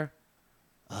there.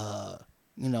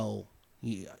 You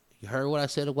heard what I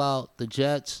said about the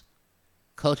Jets,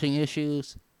 coaching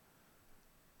issues.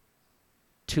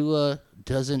 Tua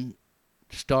doesn't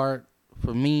start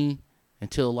for me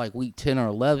until like week 10 or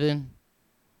 11.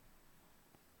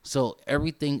 So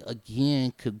everything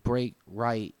again could break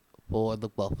right for the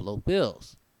Buffalo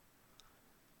Bills.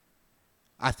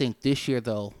 I think this year,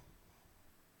 though,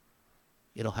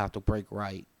 it'll have to break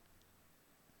right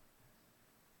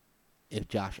if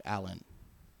Josh Allen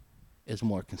is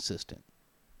more consistent.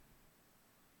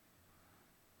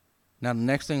 Now, the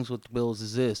next things with the Bills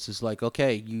is this. It's like,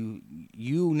 okay,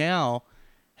 you now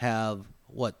have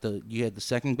you had the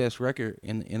second best record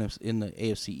in the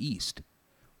AFC East,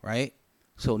 right?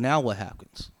 So now what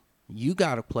happens? You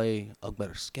got to play a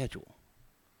better schedule.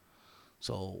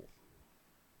 So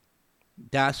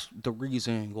that's the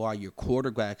reason why your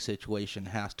quarterback situation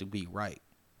has to be right.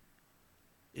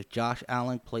 If Josh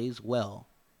Allen plays well,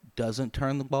 doesn't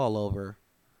turn the ball over,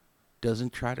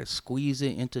 doesn't try to squeeze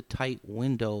it into tight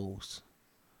windows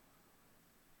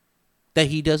that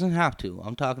he doesn't have to.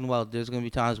 I'm talking about there's going to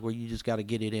be times where you just got to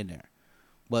get it in there.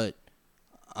 But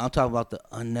I'm talking about the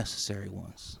unnecessary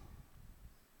ones.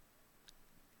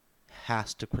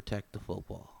 Has to protect the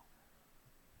football.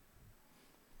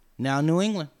 Now, New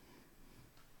England.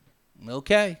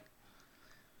 Okay,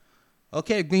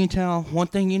 Greentown, one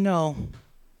thing you know,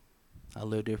 I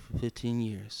lived there for 15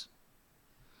 years.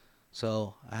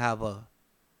 So I have a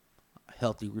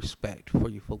healthy respect for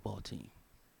your football team.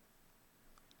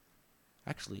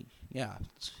 Actually, yeah,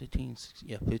 it's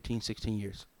 15, 16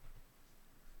 years.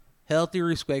 Healthy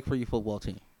respect for your football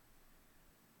team.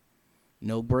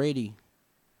 No Brady.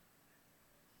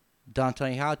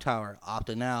 Dante Hightower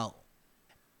opting out.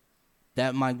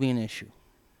 That might be an issue.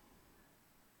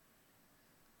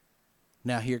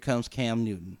 Now here comes Cam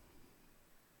Newton.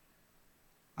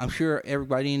 I'm sure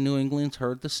everybody in New England's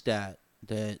heard the stat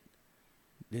that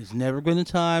there's never been a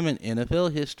time in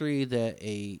NFL history that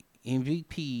a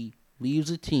MVP leaves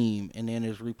a team and then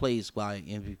is replaced by an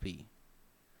MVP.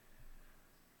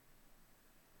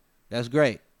 That's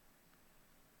great.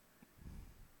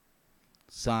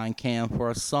 Sign Cam for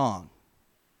a song.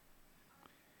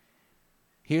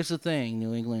 Here's the thing,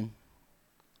 New England.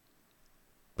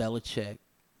 Belichick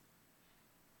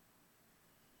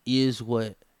is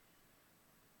what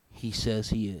he says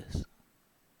he is.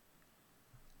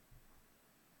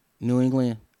 New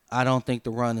England, I don't think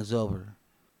the run is over.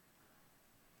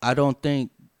 I don't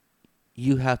think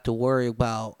you have to worry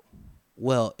about,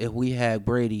 well, if we had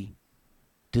Brady,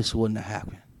 this wouldn't have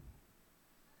happened.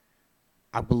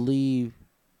 I believe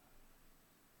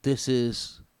this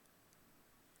is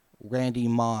Randy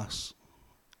Moss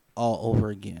all over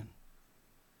again.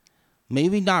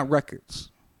 Maybe not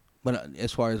records, but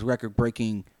as far as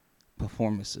record-breaking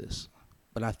performances.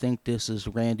 But I think this is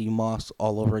Randy Moss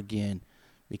all over again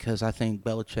because I think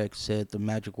Belichick said the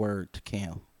magic word to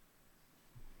Cam.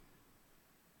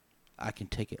 I can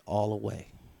take it all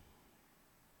away.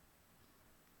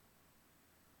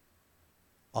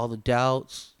 All the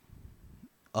doubts,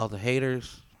 all the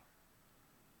haters,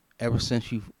 ever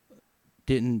since you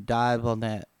didn't dive on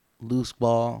that loose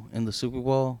ball in the Super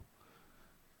Bowl,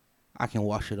 I can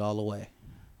wash it all away.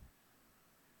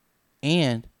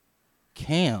 And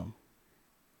Cam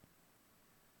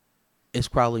is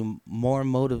probably more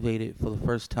motivated for the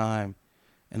first time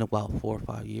in about 4 or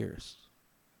 5 years.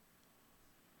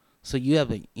 So you have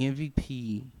an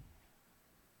MVP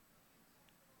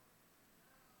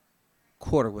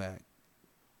quarterback.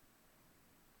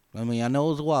 I mean, I know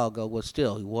it was a while ago, but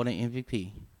still, he won an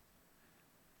MVP.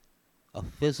 A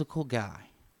physical guy.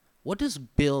 What does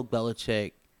Bill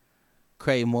Belichick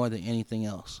crave more than anything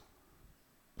else?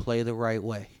 Play the right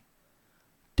way.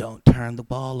 Don't turn the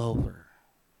ball over.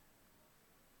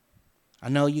 I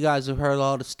know you guys have heard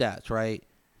all the stats, right?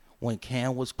 When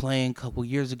Cam was playing a couple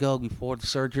years ago before the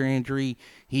surgery injury,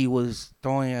 he was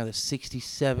throwing at a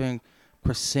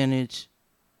 67%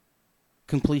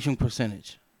 completion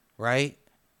percentage, right?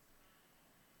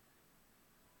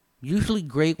 Usually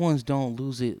great ones don't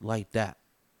lose it like that.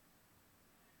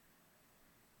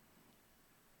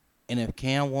 And if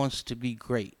Cam wants to be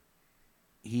great,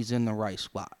 he's in the right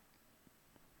spot.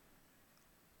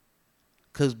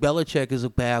 Because Belichick is a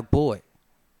bad boy.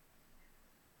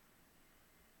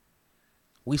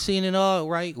 We seen it all,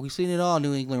 right? We seen it all,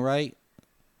 New England, right?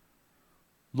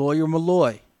 Lawyer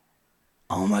Malloy.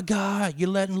 Oh, my God, you're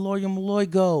letting Lawyer Malloy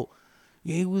go.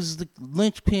 He was the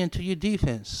linchpin to your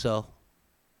defense. So,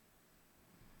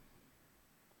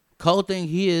 cold thing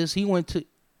he went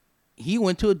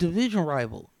to a division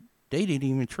rival. They didn't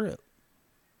even trip.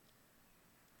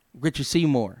 Richard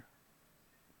Seymour,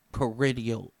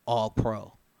 perennial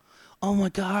All-Pro. Oh, my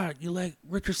God, you let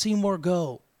Richard Seymour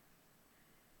go.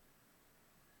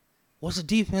 What's the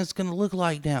defense going to look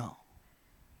like now?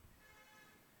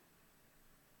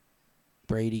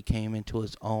 Brady came into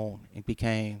his own and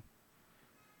became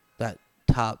that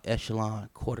top echelon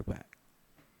quarterback.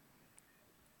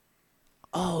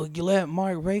 Oh, you let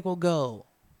Mark Vrabel go.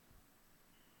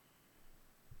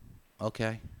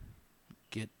 Okay.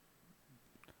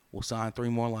 We'll sign 3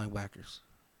 more linebackers.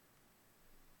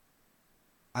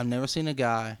 I've never seen a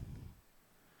guy.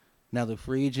 Now, the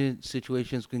free agent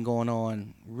situation's been going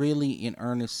on really in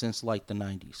earnest since like the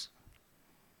 90s.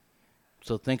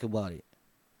 So think about it.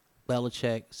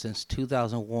 Belichick since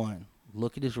 2001.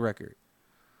 Look at his record.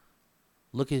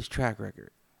 Look at his track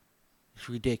record. It's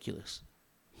ridiculous.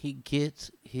 He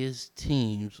gets his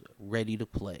teams ready to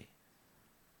play.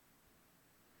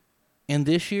 And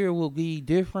this year will be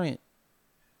different,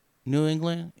 New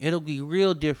England. It'll be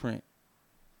real different.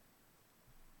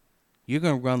 You're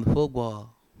going to run the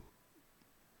football.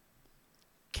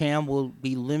 Cam will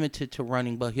be limited to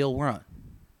running, but he'll run.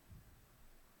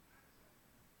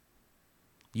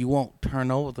 You won't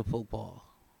turn over the football.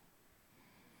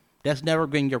 That's never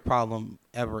been your problem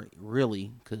ever,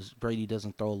 really, because Brady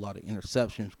doesn't throw a lot of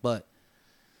interceptions. But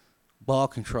ball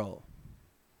control.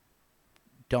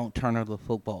 Don't turn over the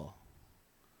football.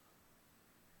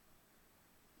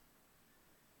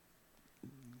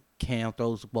 Cam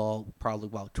throws the ball probably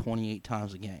about 28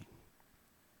 times a game.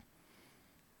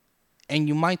 And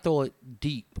you might throw it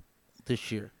deep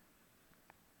this year.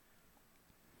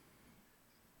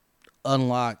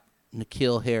 Unlock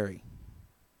N'Keal Harry.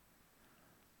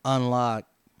 Unlock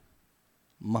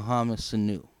Mohamed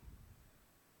Sanu.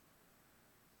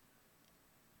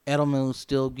 Edelman will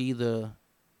still be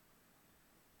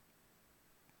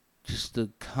just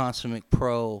the consummate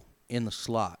pro in the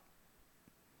slot.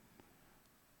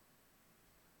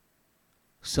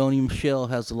 Sony Michel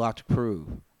has a lot to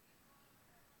prove.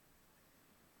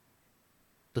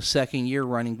 The second-year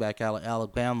running back out of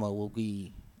Alabama will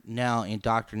be now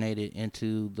indoctrinated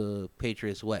into the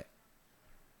Patriots way.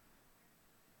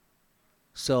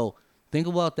 So think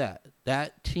about that.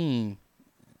 That team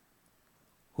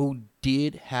who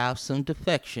did have some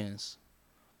defections,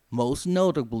 most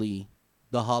notably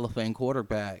the Hall of Fame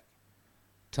quarterback,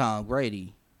 Tom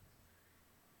Brady.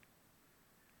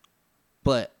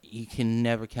 But you can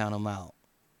never count them out.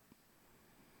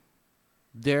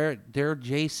 They're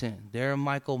Jason. They're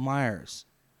Michael Myers.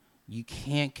 You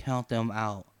can't count them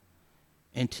out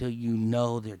until you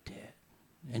know they're dead.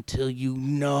 Until you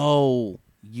know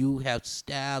you have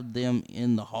stabbed them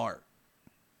in the heart.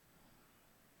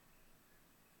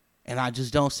 And I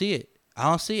just don't see it. I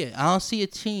don't see it. I don't see a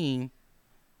team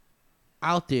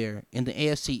out there in the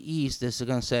AFC East that's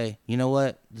going to say, you know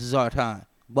what, this is our time.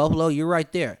 Buffalo, you're right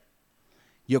there.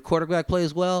 Your quarterback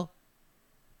plays well,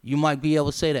 you might be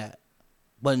able to say that.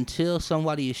 But until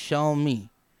somebody has shown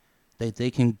me that they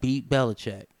can beat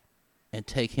Belichick and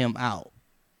take him out,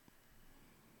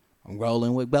 I'm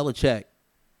rolling with Belichick.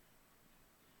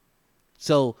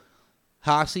 So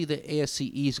how I see the AFC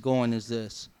East going is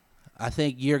this. I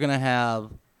think you're going to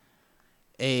have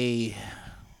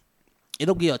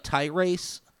it'll be a tight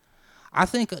race. I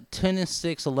think a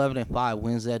 10-6, 11-5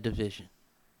 wins that division.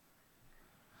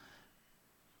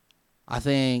 I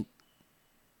think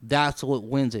that's what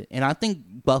wins it. And I think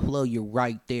Buffalo, you're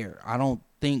right there. I don't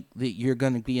think that you're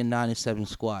going to be a 9-7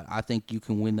 squad. I think you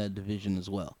can win that division as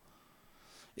well.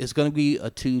 It's going to be a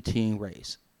two-team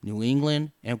race, New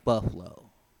England and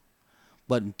Buffalo.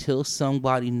 But until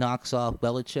somebody knocks off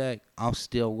Belichick, I'm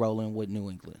still rolling with New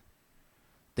England.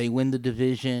 They win the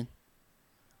division.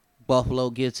 Buffalo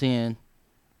gets in.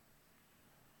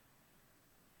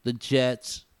 The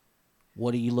Jets,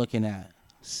 what are you looking at?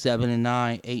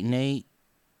 7-9, 8-8.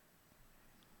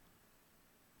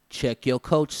 Check your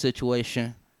coach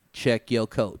situation. Check your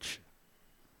coach.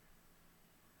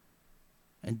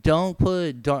 And don't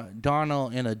put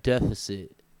Darnold in a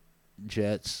deficit,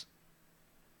 Jets.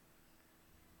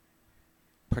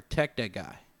 Protect that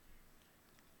guy.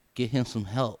 Get him some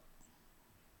help.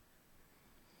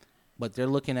 But they're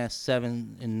looking at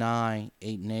 7-9,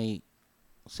 8-8,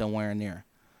 somewhere in there.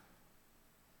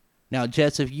 Now,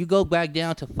 Jets, if you go back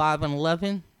down to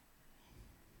 5-11,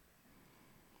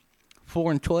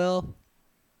 4-12,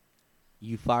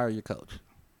 you fire your coach.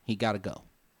 He got to go.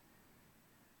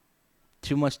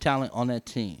 Too much talent on that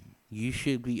team. You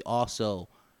should be also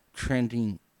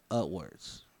trending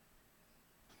upwards.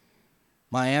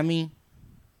 Miami,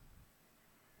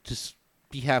 just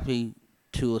be happy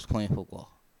Tua's playing football.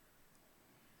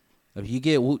 If you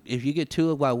get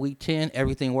Tua by week 10,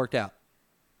 everything worked out.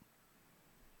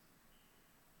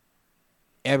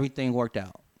 Everything worked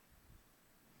out.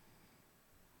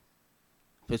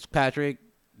 Fitzpatrick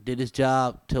did his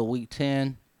job till week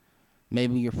 10.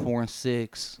 Maybe you're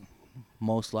 4-6,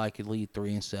 most likely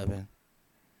 3-7.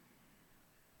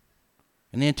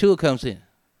 And then Tua comes in.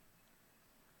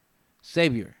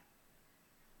 Savior.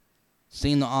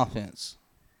 Seen the offense.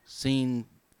 Seen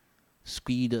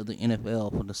speed of the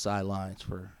NFL from the sidelines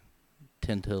for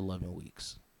 10 to 11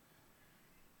 weeks.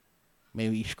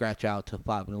 Maybe you scratch out to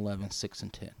 5-11,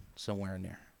 6-10, somewhere in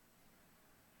there.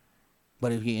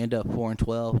 But if you end up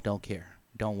 4-12, don't care.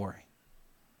 Don't worry.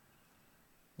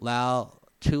 Allow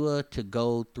Tua to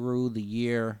go through the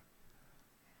year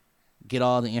get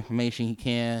all the information he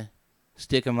can,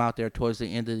 stick him out there towards the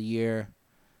end of the year,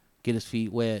 get his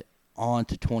feet wet, on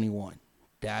to 21.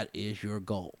 That is your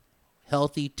goal.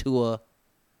 Healthy Tua,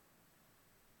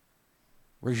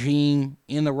 regime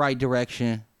in the right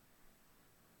direction.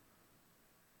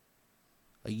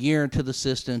 A year into the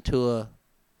system, Tua,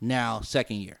 now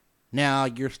second year. Now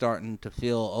you're starting to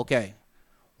feel, okay,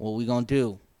 what we going to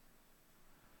do?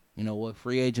 You know, what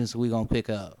free agents are we going to pick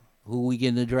up? Who we get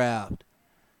in the draft?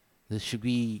 This should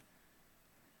be,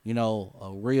 you know,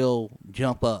 a real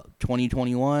jump up.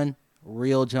 2021,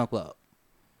 real jump up.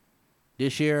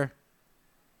 This year,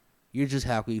 you're just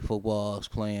happy football is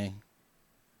playing.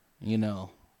 You know,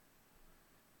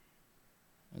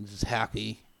 I'm just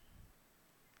happy.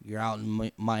 You're out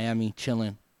in Miami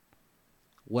chilling.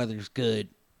 Weather's good.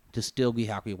 Just still be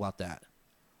happy about that.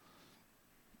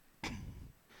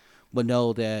 But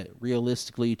know that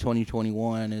realistically,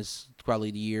 2021 is probably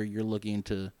the year you're looking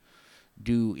to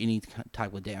do any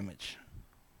type of damage.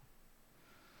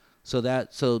 So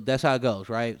that's how it goes,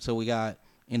 right? So we got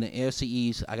in the AFC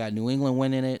East, I got New England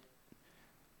winning it,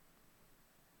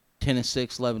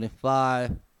 10-6,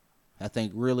 11-5. I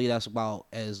think really that's about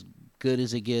as good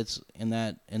as it gets in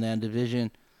that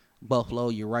division. Buffalo,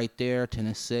 you're right there,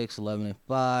 10-6,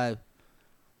 11-5.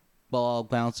 Ball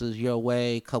bounces your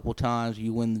way a couple times,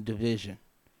 you win the division.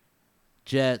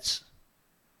 Jets,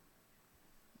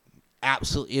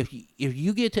 absolutely. If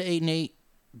you get to 8-8,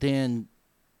 then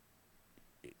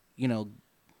you know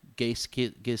Gase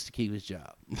gets to keep his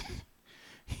job.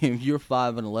 If you're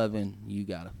 5-11, you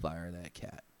gotta fire that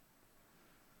cat.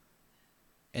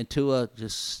 And Tua,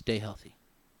 just stay healthy.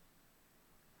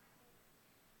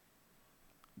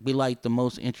 Be like the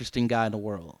most interesting guy in the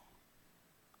world.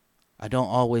 I don't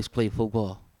always play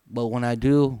football, but when I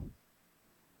do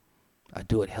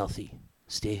it healthy.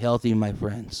 Stay healthy, my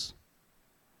friends.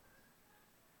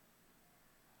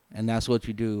 And that's what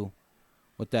you do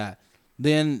with that.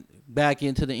 Then back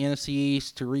into the NFC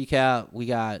East to recap, we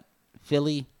got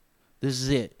Philly. This is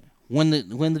it. Win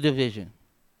the division.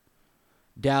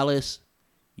 Dallas,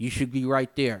 you should be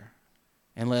right there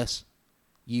unless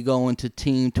you go into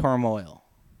team turmoil.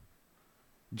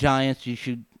 Giants, you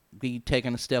should be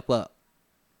taking a step up,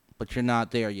 but you're not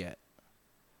there yet.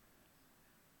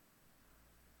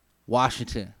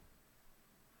 Washington,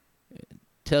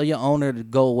 tell your owner to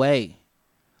go away.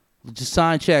 Just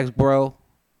sign checks, bro.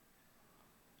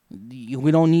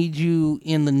 We don't need you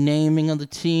in the naming of the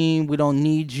team. We don't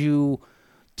need you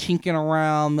tinkering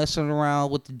around, messing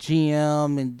around with the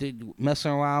GM and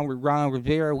messing around with Ron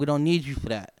Rivera. We don't need you for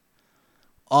that.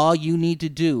 All you need to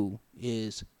do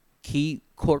is keep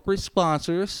corporate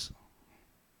sponsors,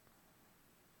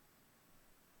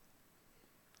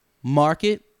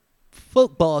 market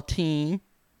football team,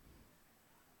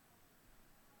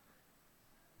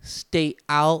 stay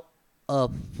out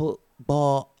of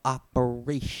football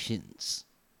operations,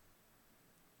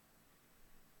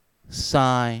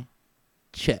 sign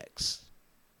checks.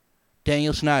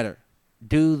 Daniel Snyder,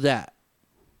 do that.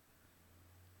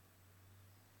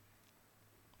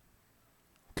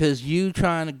 Because you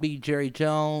trying to be Jerry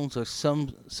Jones or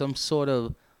some sort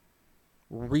of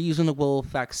reasonable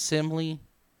facsimile,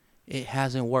 it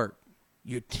hasn't worked.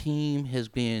 Your team has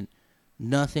been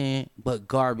nothing but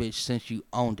garbage since you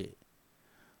owned it.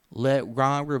 Let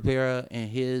Ron Rivera and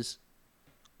his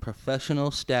professional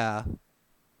staff,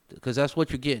 because that's what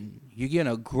you're getting. You're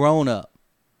getting a grown-up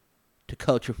to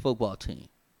coach your football team.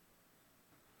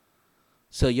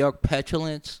 So your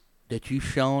petulance that you've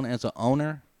shown as an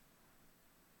owner,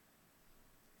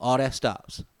 all that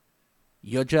stops.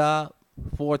 Your job,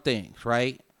 4 things,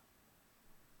 right?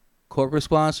 Corporate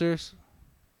sponsors,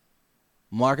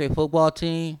 market football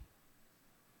team,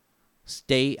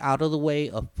 stay out of the way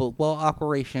of football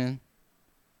operation,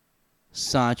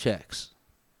 sign checks.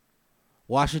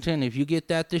 Washington, if you get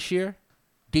that this year,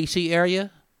 D.C. area,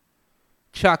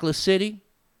 Chocolate City,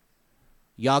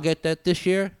 y'all get that this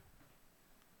year,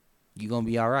 you're going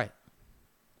to be all right.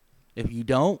 If you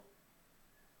don't,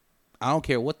 I don't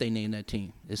care what they name that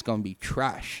team. It's going to be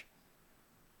trash.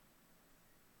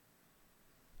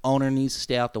 Owner needs to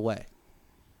stay out the way.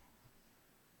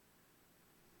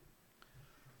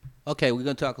 Okay, we're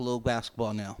going to talk a little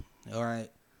basketball now. All right.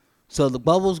 So the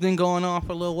bubble's been going on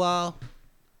for a little while.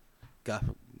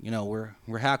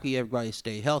 We're happy everybody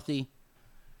stay healthy.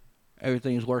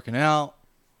 Everything's working out.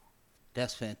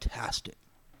 That's fantastic.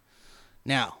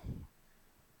 Now,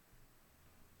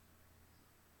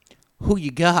 who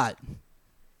you got?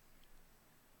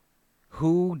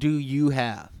 Who do you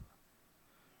have?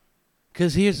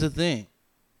 Because here's the thing.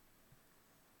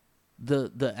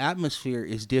 The atmosphere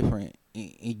is different,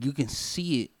 and you can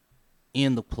see it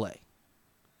in the play.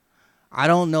 I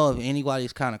don't know if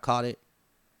anybody's kind of caught it.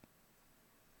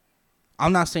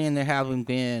 I'm not saying there haven't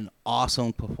been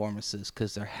awesome performances,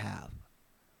 because there have.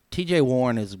 TJ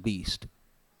Warren is a beast.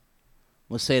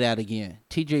 Let's say that again.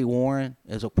 TJ Warren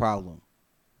is a problem.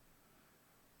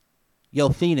 Yo,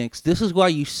 Phoenix, this is why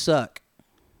you suck,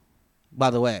 by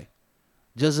the way.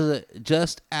 Just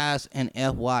as an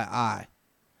FYI,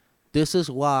 this is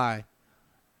why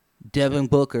Devin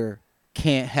Booker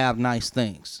can't have nice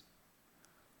things.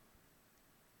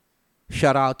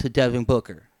 Shout out to Devin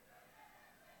Booker,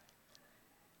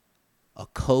 a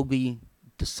Kobe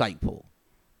disciple.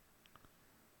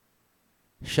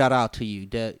 Shout out to you,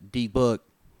 D-Book.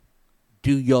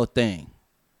 Do your thing.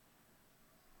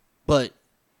 But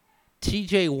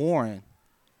TJ Warren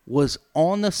was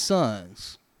on the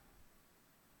Suns.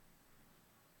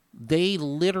 They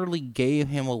literally gave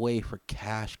him away for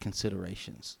cash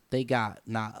considerations. They got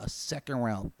not a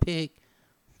second-round pick,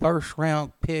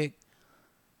 first-round pick,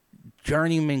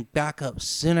 journeyman backup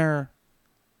center,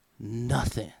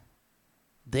 nothing.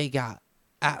 They got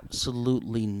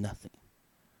absolutely nothing.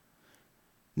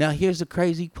 Now, here's the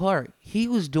crazy part. He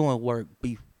was doing work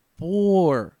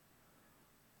before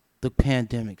the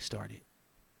pandemic started.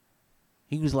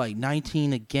 He was like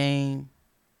 19 a game,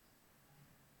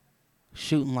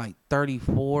 shooting like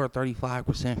 34 or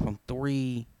 35% from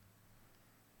three.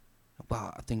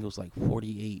 About, I think it was like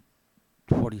 48,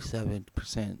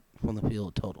 47% from the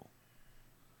field total.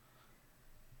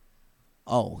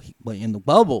 Oh, but in the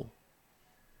bubble,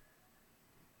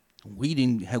 we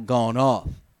didn't have gone off.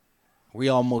 We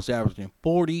almost averaging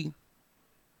 40.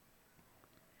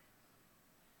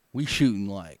 We shooting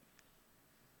like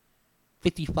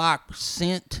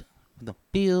 55% from the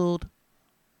field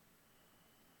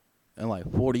and like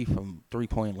 40 from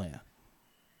three-point land.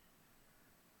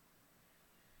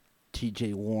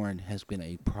 TJ Warren has been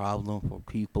a problem for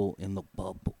people in the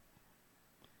bubble.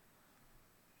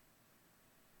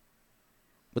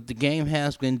 But the game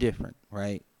has been different,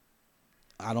 right?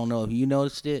 I don't know if you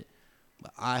noticed it,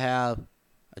 but I have.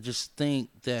 I just think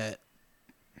that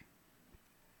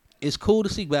it's cool to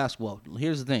see basketball.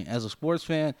 Here's the thing. As a sports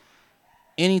fan,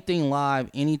 anything live,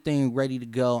 anything ready to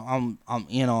go, I'm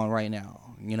in on right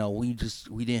now. You know, we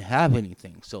didn't have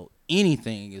anything. So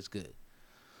anything is good.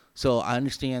 So I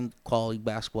understand quality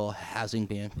basketball hasn't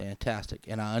been fantastic.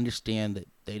 And I understand that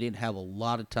they didn't have a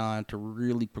lot of time to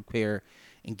really prepare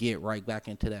and get right back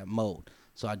into that mode.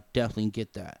 So I definitely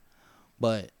get that.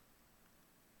 But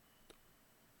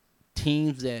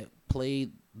teams that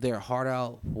played their heart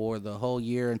out for the whole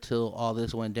year until all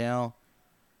this went down,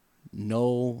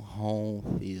 no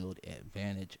home field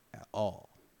advantage at all.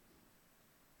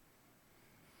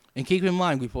 And keep in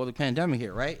mind, before the pandemic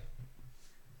hit, right?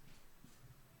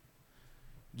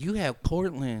 You have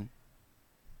Portland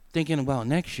thinking about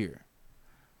next year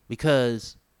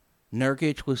because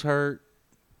Nurkic was hurt.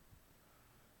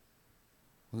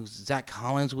 Zach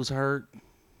Collins was hurt.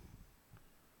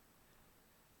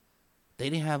 They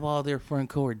didn't have all their front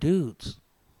court dudes.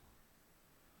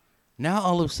 Now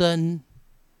all of a sudden,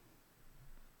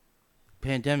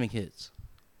 pandemic hits.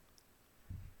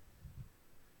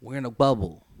 We're in a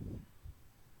bubble.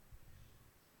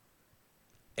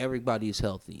 Everybody's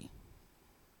healthy.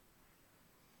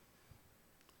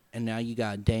 And now you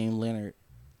got Dame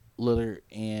Lillard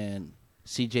and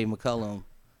CJ McCollum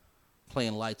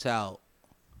playing lights out.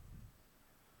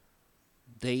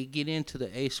 They get into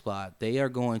the A spot, they are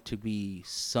going to be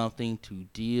something to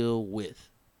deal with.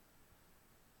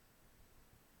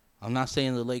 I'm not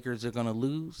saying the Lakers are going to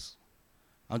lose.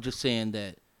 I'm just saying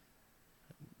that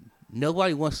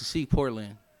nobody wants to see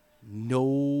Portland.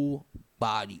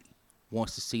 Nobody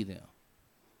wants to see them.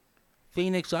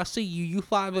 Phoenix, I see you. You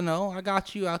 5-0. I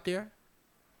got you out there.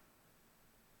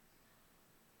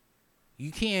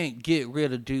 You can't get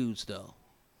rid of dudes, though.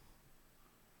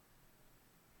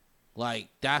 Like,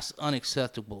 that's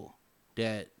unacceptable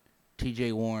that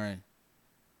TJ Warren,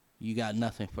 you got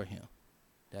nothing for him.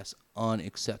 That's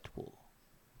unacceptable.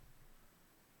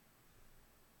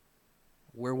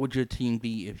 Where would your team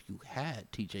be if you had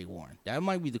TJ Warren? That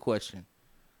might be the question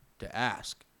to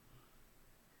ask.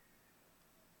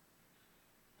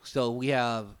 So we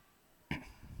have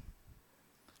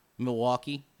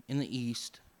Milwaukee in the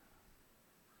East.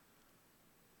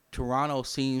 Toronto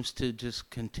seems to just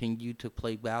continue to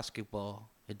play basketball.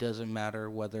 It doesn't matter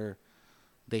whether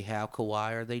they have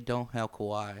Kawhi or they don't have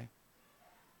Kawhi.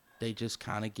 They just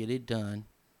kind of get it done.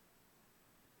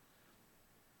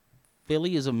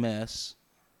 Philly is a mess.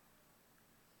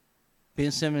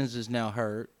 Ben Simmons is now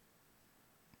hurt.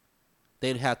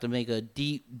 They'd have to make a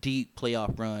deep, deep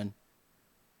playoff run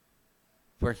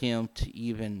for him to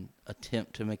even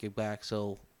attempt to make it back.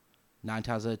 So 9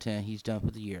 times out of 10, he's done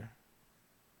for the year.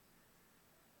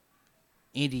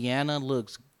 Indiana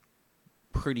looks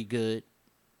pretty good.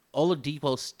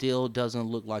 Oladipo still doesn't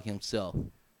look like himself.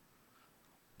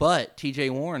 But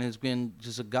TJ Warren has been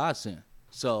just a godsend.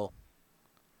 So,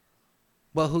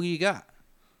 but who you got?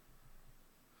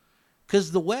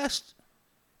 Because the West,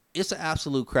 it's an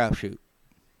absolute crapshoot.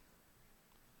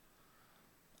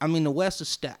 I mean, the West is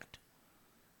stacked.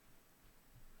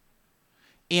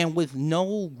 And with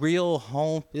no real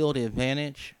home field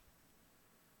advantage,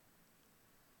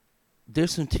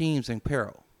 there's some teams in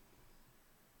peril.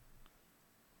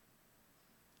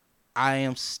 I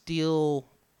am still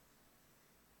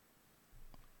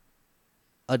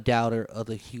a doubter of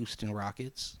the Houston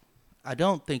Rockets. I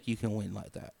don't think you can win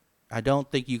like that. I don't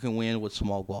think you can win with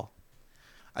small ball.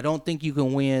 I don't think you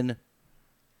can win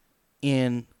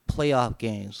in playoff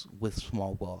games with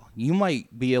small ball. You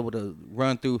might be able to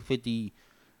run through 50,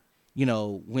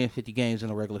 win 50 games in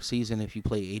a regular season if you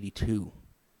play 82.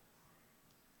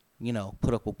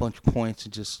 Put up a bunch of points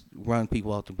and just run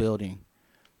people out the building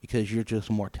because you're just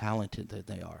more talented than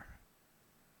they are.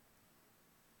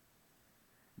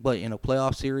 But in a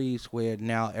playoff series where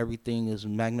now everything is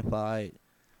magnified,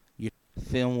 your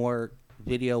film work,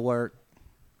 video work,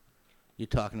 you're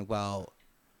talking about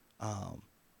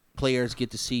players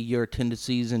get to see your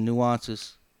tendencies and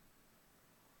nuances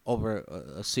over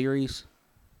a series.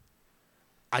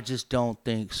 I just don't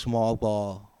think small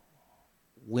ball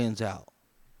wins out.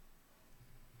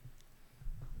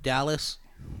 Dallas,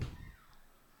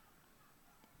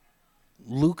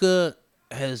 Luka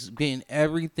has been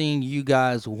everything you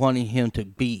guys wanted him to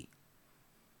be.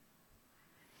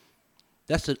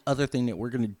 That's the other thing that we're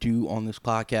going to do on this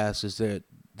podcast is that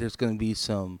there's going to be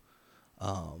some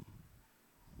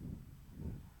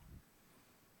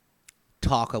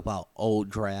talk about old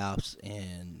drafts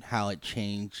and how it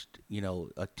changed,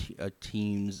 a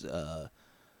team's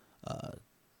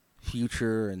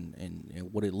future and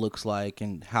what it looks like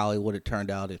and how it would have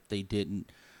turned out if they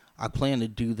didn't. I plan to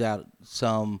do that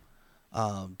some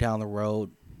down the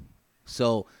road.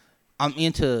 So I'm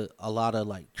into a lot of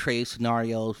like trade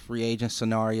scenarios, free agent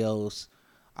scenarios.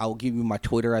 I will give you my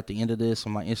Twitter at the end of this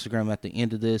and my Instagram at the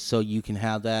end of this so you can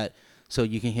have that. So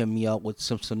you can hit me up with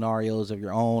some scenarios of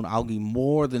your own. I'll be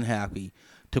more than happy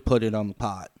to put it on the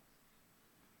pod.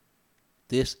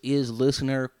 This is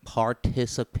listener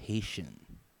participation.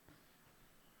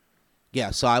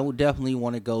 Yeah, so I would definitely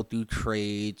want to go through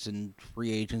trades and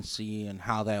free agency and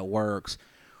how that works.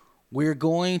 We're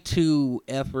going to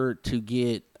effort to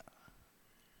get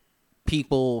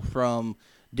people from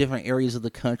different areas of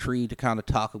the country to kind of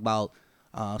talk about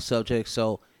subjects.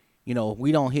 So,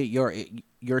 we don't hit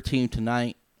your team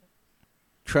tonight.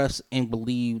 Trust and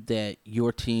believe that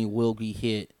your team will be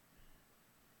hit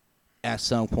at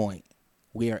some point.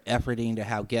 We are efforting to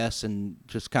have guests and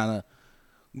just kind of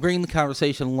bring the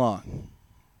conversation along.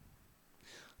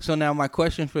 So now my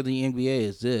question for the NBA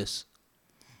is this.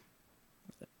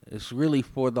 It's really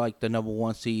for like the number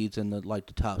 1 seeds and the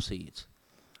top seeds.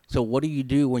 So what do you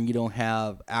do when you don't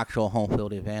have actual home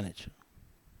field advantage?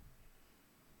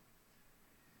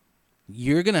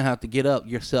 You're going to have to get up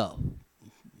yourself.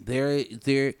 There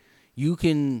you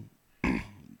can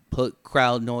put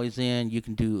crowd noise in, you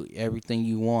can do everything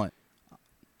you want.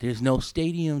 There's no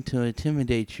stadium to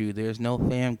intimidate you. There's no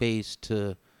fan base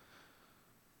to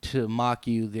mock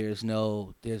you. There's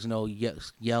no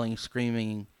yelling,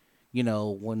 screaming.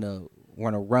 When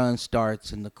a run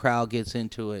starts and the crowd gets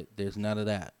into it, there's none of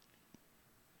that.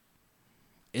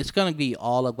 It's going to be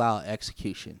all about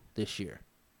execution this year,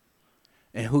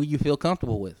 and who you feel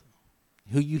comfortable with,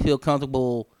 who you feel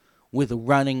comfortable with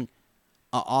running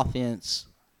an offense,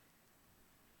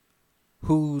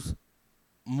 who's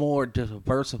more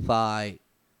diversified,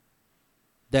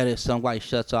 that if somebody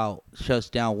shuts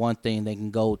down one thing, they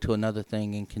can go to another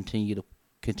thing and continue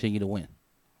to win.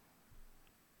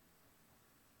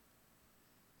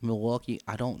 Milwaukee,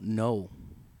 I don't know.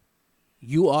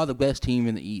 You are the best team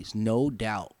in the East, no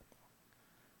doubt.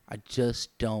 I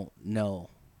just don't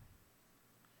know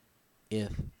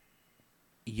if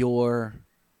your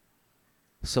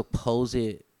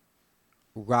supposed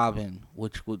Robin,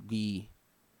 which would be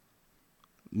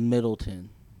Middleton,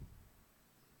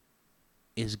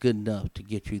 is good enough to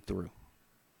get you through.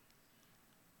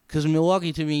 Because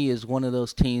Milwaukee, to me, is one of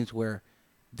those teams where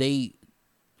Giannis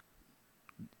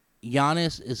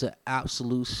is an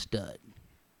absolute stud.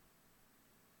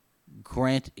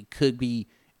 Grant, it could be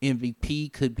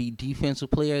MVP, could be Defensive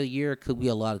Player of the Year, could be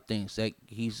a lot of things. That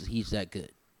he's that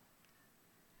good.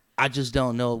 I just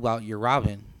don't know about your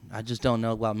Robin. I just don't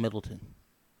know about Middleton.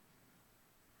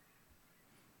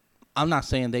 I'm not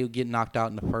saying they would get knocked out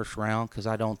in the first round because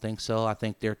I don't think so. I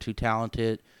think they're too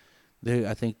talented.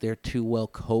 I think they're too well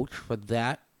coached for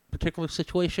that particular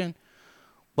situation.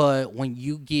 But when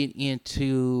you get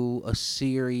into a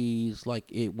series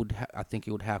like I think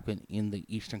it would happen in the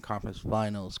Eastern Conference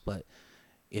Finals. But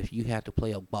if you had to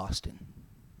play a Boston,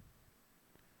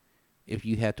 if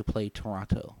you had to play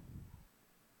Toronto,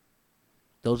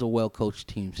 those are well coached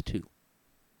teams too.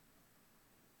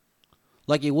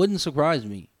 Like, it wouldn't surprise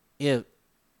me if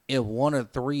one or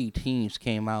three teams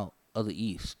came out of the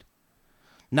East.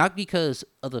 Not because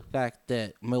of the fact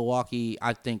that Milwaukee,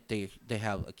 I think they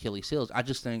have Achilles heels. I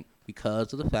just think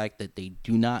because of the fact that they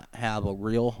do not have a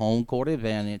real home court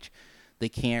advantage, they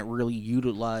can't really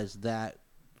utilize that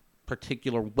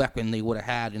particular weapon they would have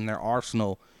had in their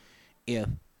arsenal if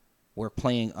we're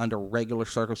playing under regular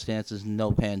circumstances,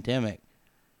 no pandemic.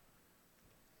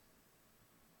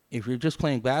 If you're just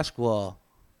playing basketball,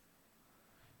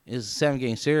 it's a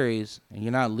 7-game series, and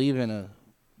you're not leaving a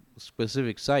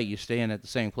specific site, you're staying at the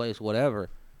same place, whatever.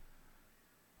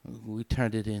 We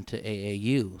turned it into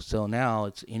AAU, so now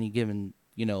it's any given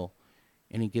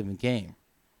game.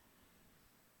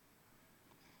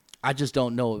 I just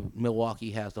don't know if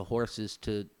Milwaukee has the horses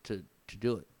to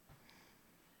do it.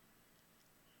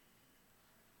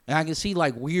 And I can see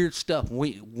like weird stuff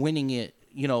winning it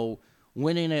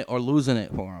or losing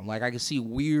it for them. Like, I can see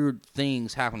weird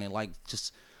things happening, like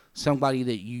just somebody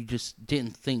that you just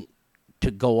didn't think to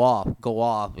go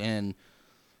off and,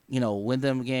 win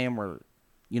them a game, or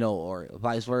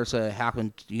vice versa. It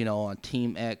happened, on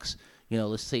Team X.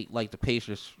 Let's take like the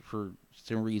Pacers for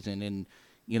some reason, and,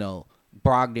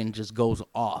 Brogdon just goes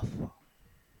off.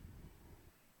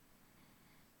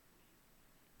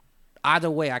 Either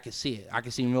way, I can see it. I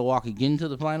can see Milwaukee getting to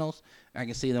the finals. I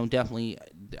can see them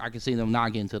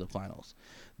not getting to the finals.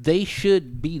 They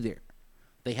should be there.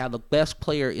 They have the best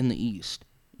player in the East.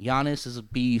 Giannis is a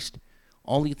beast.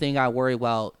 Only thing I worry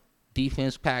about,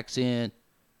 defense packs in.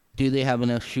 Do they have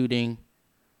enough shooting?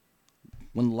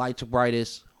 When the lights are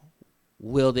brightest,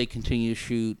 will they continue to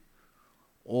shoot?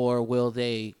 Or will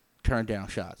they turn down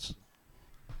shots?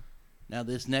 Now,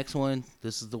 this next one,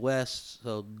 this is the West.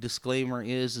 So, disclaimer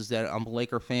is that I'm a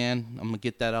Laker fan. I'm going to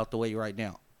get that out the way right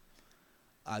now.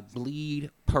 I bleed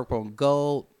purple and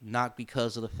gold, not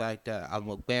because of the fact that I'm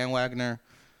a bandwagoner.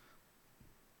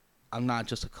 I'm not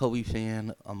just a Kobe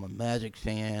fan. I'm a Magic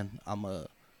fan. I'm a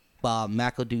Bob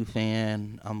McAdoo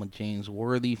fan. I'm a James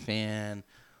Worthy fan.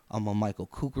 I'm a Michael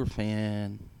Cooper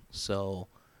fan. So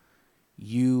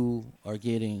you are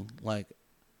getting like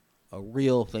a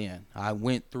real fan. I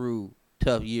went through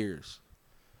tough years.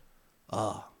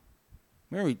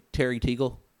 Remember Terry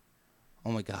Teagle?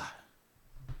 Oh my God.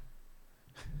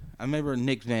 I remember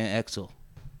Nick Van Exel.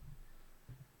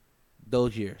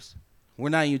 Those years. We're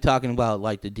not even talking about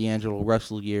like the D'Angelo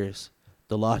Russell years,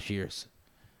 the lost years.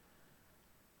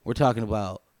 We're talking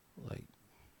about like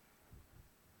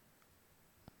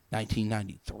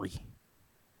 1993.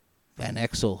 Van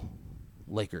Exel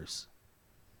Lakers.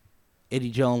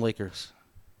 Eddie Jones Lakers.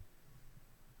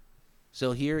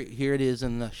 So here it is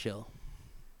in a nutshell.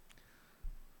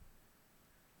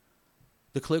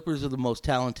 The Clippers are the most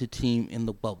talented team in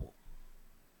the bubble.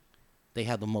 They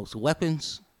have the most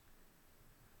weapons.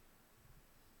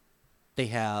 They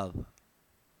have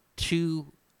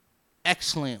two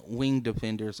excellent wing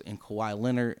defenders in Kawhi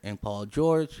Leonard and Paul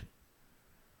George.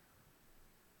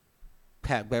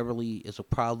 Pat Beverly is a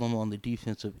problem on the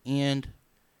defensive end,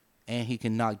 and he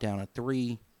can knock down a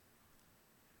three.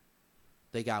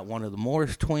 They got one of the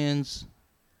Morris twins.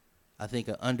 I think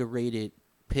an underrated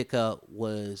pickup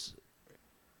was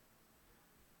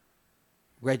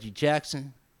Reggie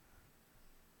Jackson.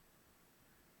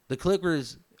 The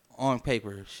Clippers, on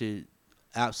paper, should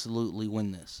absolutely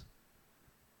win this.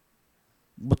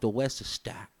 But the West is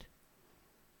stacked.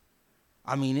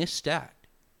 I mean, it's stacked.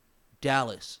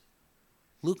 Dallas.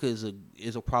 Luka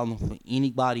is a problem for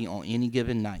anybody on any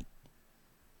given night.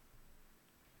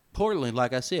 Portland,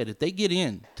 like I said, if they get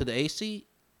in to the AC,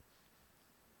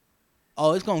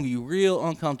 it's going to be real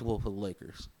uncomfortable for the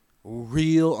Lakers.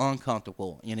 Real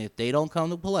uncomfortable. And if they don't come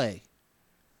to play,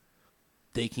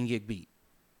 they can get beat.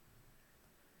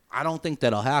 I don't think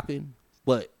that'll happen,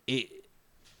 but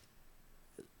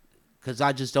because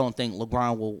I just don't think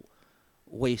LeBron will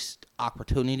waste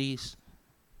opportunities.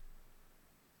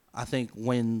 I think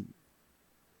when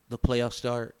the playoffs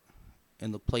start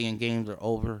and the play-in games are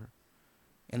over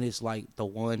and it's like the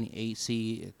 1-8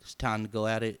 seed, it's time to go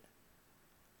at it,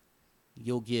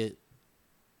 you'll get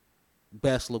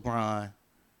best LeBron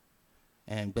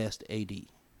and best AD.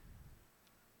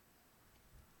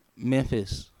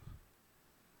 Memphis,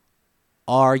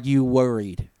 are you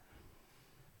worried?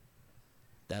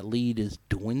 that lead is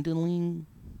dwindling.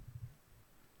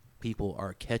 People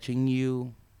are catching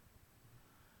you.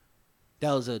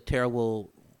 That was a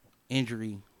terrible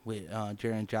injury with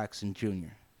Jaren Jackson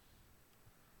Jr.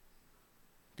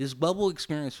 This bubble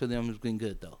experience for them has been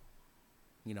good, though.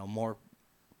 You know,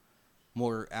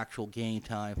 more actual game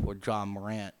time for John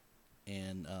Morant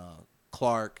and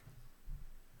Clark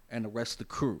and the rest of the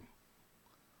crew.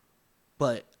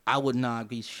 But I would not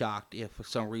be shocked if for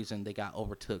some reason they got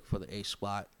overtook for the A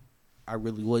spot. I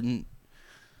really wouldn't.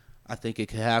 I think it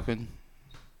could happen.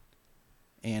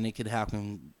 And it could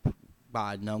happen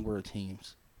by a number of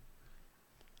teams.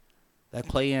 That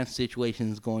play-in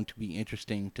situation is going to be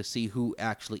interesting to see who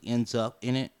actually ends up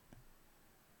in it.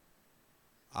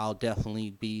 I'll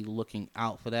definitely be looking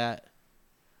out for that.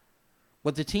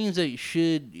 But the teams that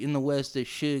should, in the West, that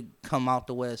should come out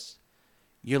the West,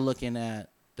 you're looking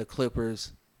at the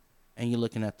Clippers and you're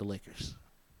looking at the Lakers.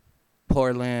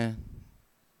 Portland,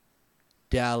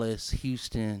 Dallas,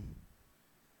 Houston.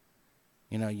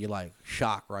 You know, you're like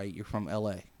shocked, right? You're from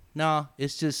LA. No,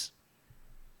 it's just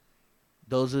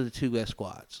those are the two best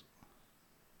squads.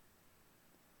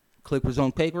 Clippers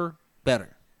on paper,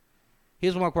 better.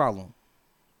 Here's my problem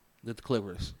with the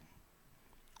Clippers.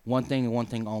 One thing and one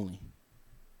thing only.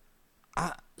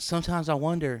 Sometimes I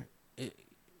wonder,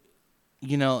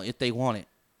 you know, if they want it.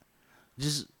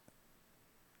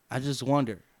 I just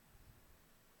wonder.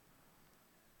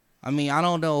 I mean, I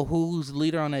don't know who's the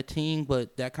leader on that team,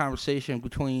 but that conversation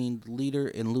between the leader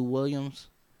and Lou Williams,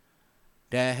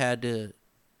 that had to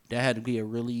be a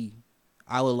really,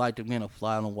 I would like to be a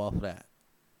fly on the wall for that.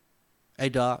 Hey,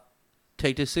 Doc,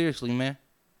 take this seriously, man.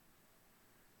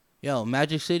 Yo,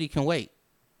 Magic City can wait.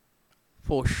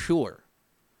 For sure.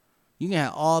 You can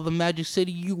have all the Magic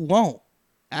City you want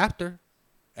after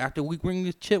we bring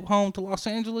this chip home to Los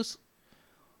Angeles.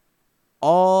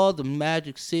 All the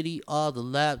Magic City, all the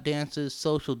lap dances,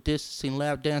 social distancing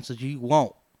lap dances you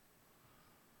want.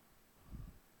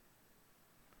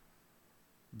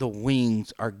 The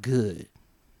wings are good.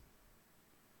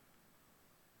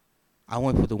 I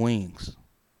went for the wings.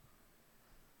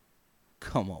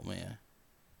 Come on, man.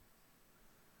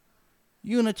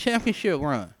 You in a championship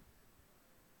run.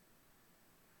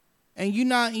 And you're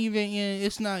not even in,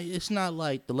 it's not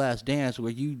like The Last Dance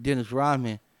where you Dennis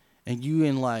Rodman and you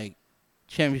in like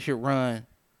championship run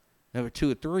number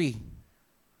 2 or 3.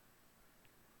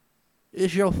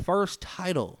 It's your first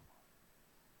title.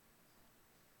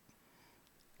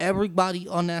 Everybody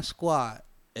on that squad,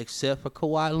 except for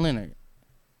Kawhi Leonard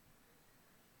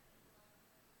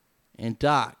and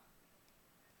Doc,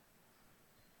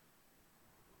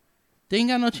 they ain't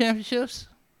got no championships.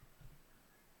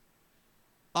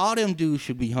 All them dudes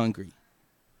should be hungry.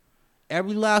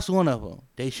 Every last one of them,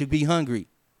 they should be hungry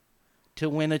to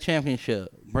win a championship.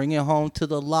 Bring it home to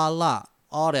the la,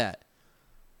 all that.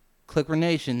 Clipper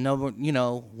Nation,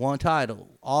 one title,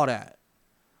 all that.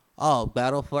 Oh,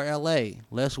 battle for LA.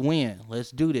 Let's win.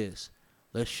 Let's do this.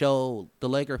 Let's show the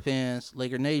Laker fans,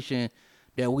 Laker Nation,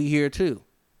 that we here too.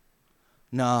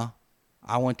 Nah,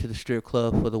 I went to the strip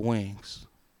club for the wings.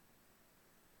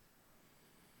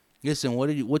 Listen,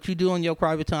 what you do in your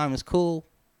private time is cool.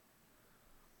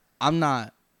 I'm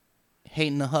not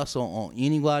hating the hustle on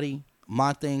anybody.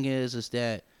 My thing is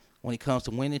that when it comes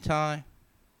to winning time,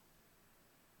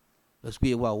 let's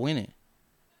be about winning.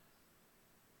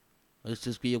 Let's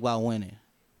just be about winning.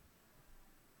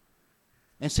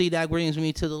 And see, that brings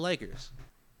me to the Lakers.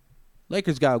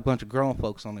 Lakers got a bunch of grown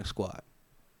folks on their squad.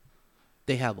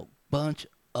 They have a bunch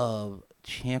of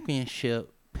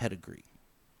championship pedigree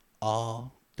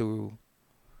all through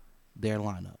their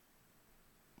lineup.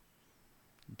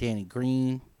 Danny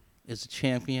Green is a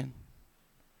champion.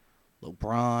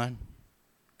 LeBron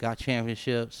got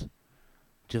championships.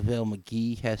 JaVale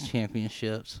McGee has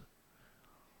championships.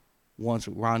 Once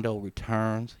Rondo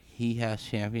returns, he has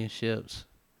championships.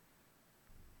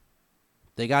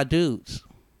 They got dudes.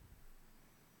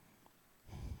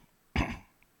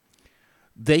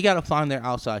 They got to find their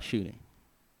outside shooting.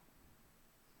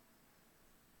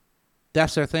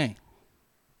 That's their thing.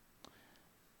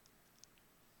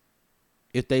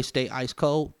 If they stay ice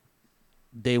cold,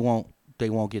 they won't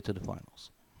get to the finals.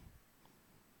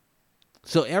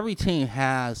 So every team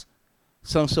has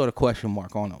some sort of question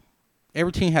mark on them.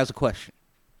 Every team has a question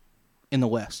in the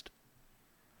West.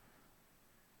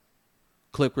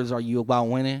 Clippers, are you about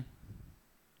winning?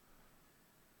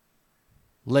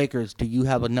 Lakers, do you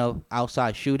have enough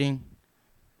outside shooting?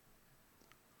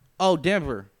 Oh,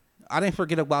 Denver, I didn't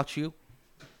forget about you.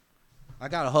 I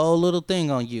got a whole little thing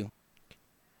on you.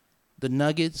 The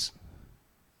Nuggets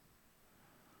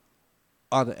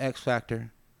are the X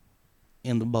factor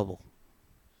in the bubble.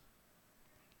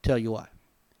 Tell you why.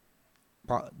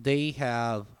 They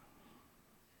have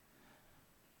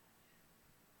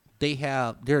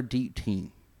they're a deep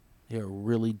team. They're a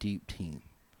really deep team.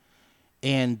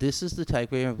 And this is the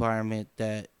type of environment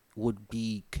that would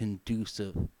be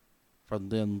conducive for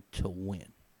them to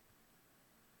win.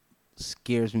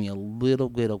 Scares me a little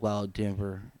bit about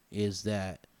Denver is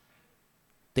that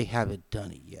they haven't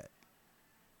done it yet.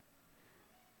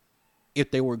 If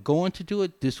they were going to do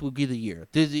it, this would be the year.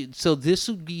 So this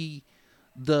would be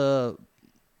the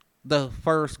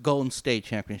first Golden State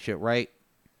championship, right?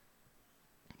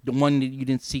 The one that you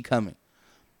didn't see coming.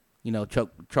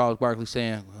 Charles Barkley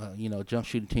saying, jump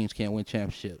shooting teams can't win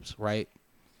championships, right?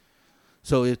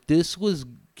 So if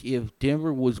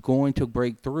Denver was going to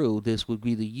break through, this would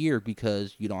be the year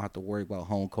because you don't have to worry about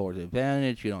home court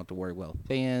advantage. You don't have to worry about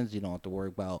fans. You don't have to worry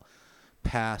about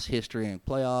past history and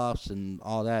playoffs and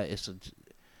all that.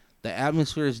 The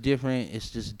atmosphere is different.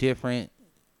 It's just different.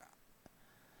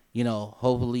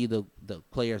 Hopefully the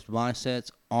players' mindsets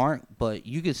aren't, but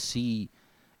you can see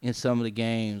in some of the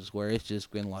games where it's just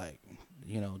been like,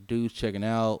 dudes checking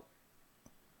out.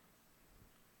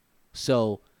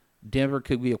 So Denver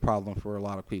could be a problem for a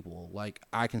lot of people. Like,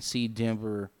 I can see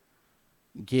Denver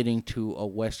getting to a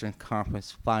Western Conference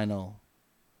final.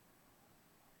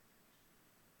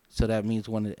 So that means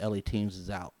one of the LA teams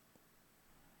is out.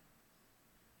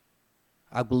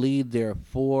 I believe there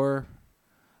are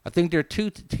I think there are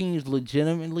two teams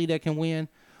legitimately that can win.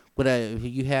 But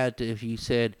if you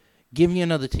said, give me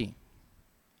another team,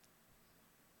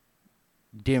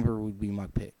 Denver would be my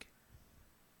pick.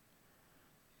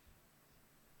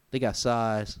 They got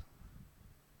size.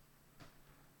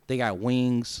 They got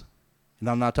wings. And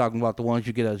I'm not talking about the ones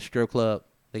you get at a strip club.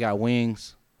 They got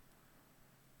wings.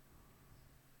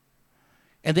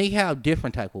 And they have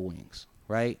different type of wings,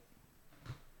 right?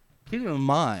 Keep in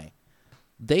mind,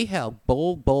 they have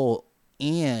Bol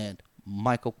and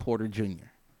Michael Porter Jr.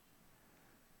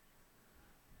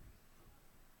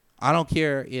 I don't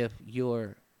care if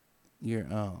you're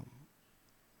Kawhi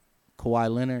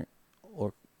Leonard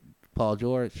or Paul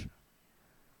George.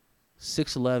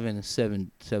 6'11" and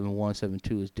 7'1",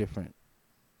 7'2" is different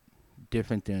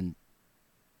than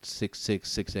 6'6",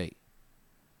 6'8".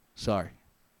 Sorry.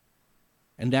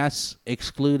 And that's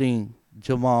excluding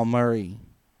Jamal Murray,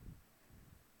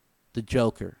 the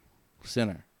Joker,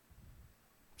 center.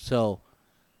 So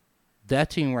that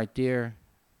team right there,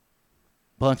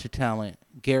 bunch of talent.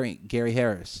 Gary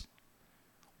Harris,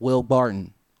 Will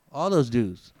Barton, all those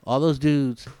dudes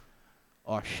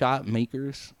are shot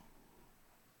makers,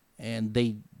 and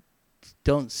they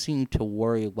don't seem to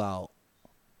worry about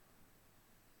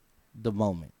the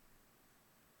moment.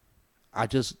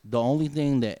 The only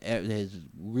thing that has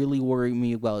really worried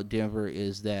me about Denver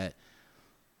is that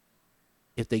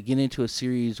if they get into a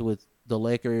series with the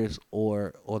Lakers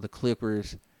or the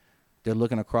Clippers, they're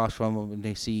looking across from them and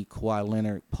they see Kawhi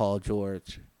Leonard, Paul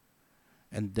George,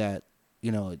 and that,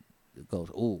 it goes,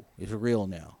 ooh, it's real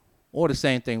now. Or the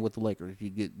same thing with the Lakers.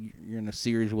 You're in a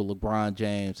series with LeBron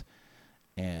James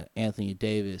and Anthony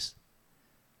Davis.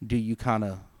 Do you kind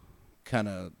of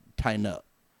tighten up?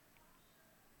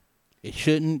 It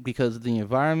shouldn't because of the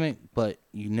environment, but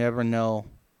you never know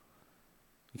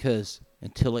because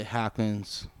until it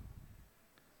happens,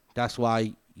 that's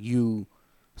why you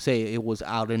say it was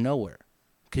out of nowhere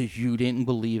because you didn't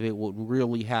believe it would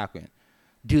really happen.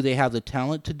 Do they have the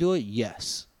talent to do it?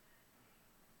 Yes.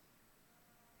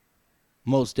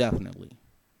 Most definitely.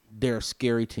 They're a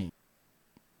scary team.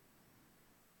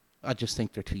 I just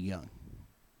think they're too young.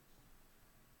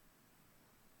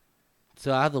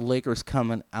 So I have the Lakers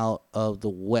coming out of the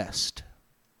West.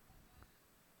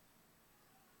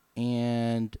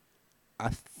 And I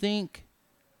think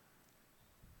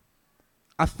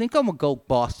I'm going to go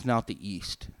Boston out the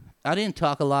East. I didn't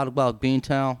talk a lot about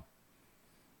Beantown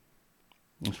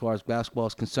as far as basketball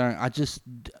is concerned.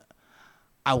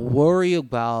 I worry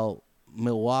about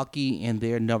Milwaukee and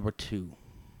their number 2.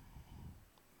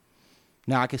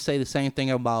 Now, I can say the same thing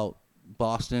about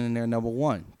Boston and their number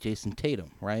 1, Jason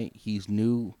Tatum, right? He's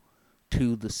new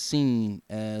to the scene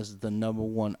as the number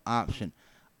 1 option.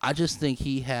 I just think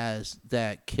he has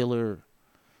that killer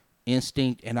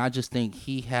instinct, and I just think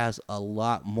he has a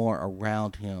lot more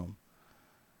around him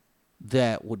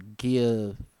that would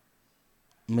give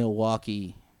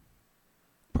Milwaukee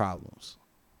problems.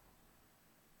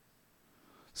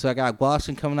 So I got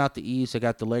Boston coming out the East. I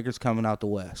got the Lakers coming out the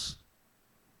West.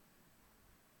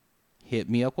 Hit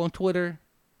me up on Twitter.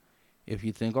 If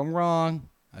you think I'm wrong,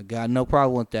 I got no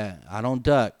problem with that. I don't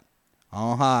duck. I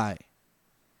don't hide.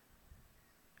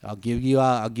 I'll give you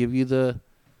the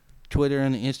Twitter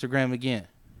and the Instagram again.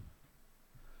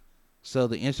 So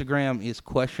the Instagram is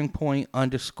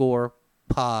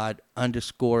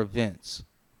 !_pod_Vince.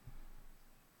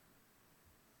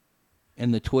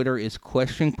 And the Twitter is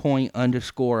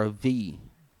 !_V.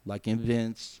 Like in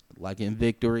Vince, like in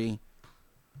Victory,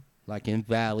 like in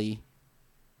Valley.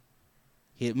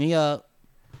 Hit me up.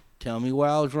 Tell me where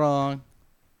I was wrong.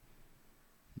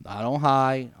 I don't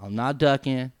hide. I'm not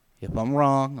ducking. If I'm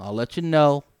wrong, I'll let you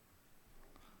know.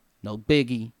 No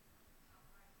biggie.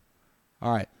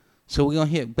 All right. So we're going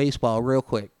to hit baseball real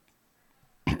quick.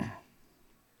 And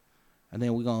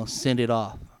then we're going to send it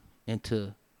off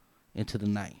into the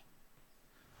night.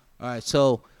 All right.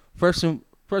 So first and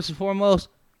foremost,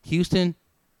 Houston,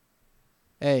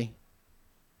 hey,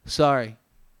 sorry.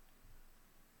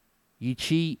 You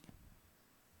cheat,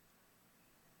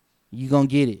 you going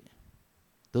to get it.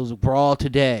 There was a brawl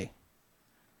today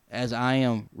as I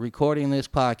am recording this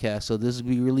podcast. So this will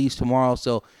be released tomorrow.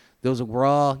 So there was a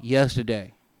brawl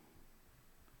yesterday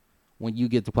when you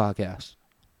get the podcast.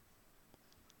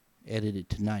 Edit it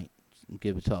tonight.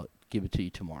 Give it to you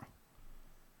tomorrow.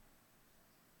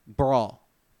 Brawl.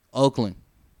 Oakland.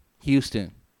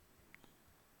 Houston.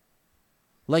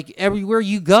 Like everywhere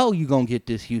you go, you're going to get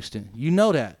this Houston. You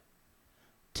know that.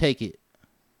 Take it.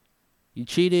 You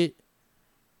cheated.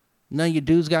 None of your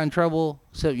dudes got in trouble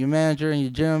except your manager and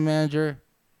your general manager.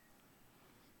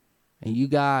 And you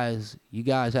guys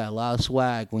had a lot of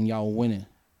swag when y'all were winning.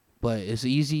 But it's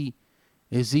easy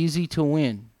to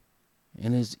win.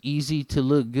 And it's easy to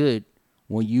look good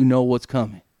when you know what's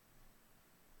coming.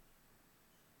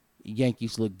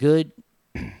 Yankees look good.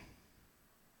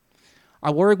 I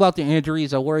worry about the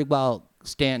injuries. I worry about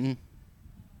Stanton.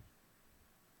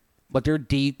 But they're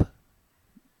deep.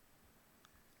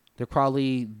 They're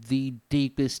probably the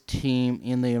deepest team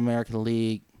in the American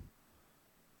League.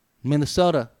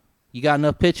 Minnesota, you got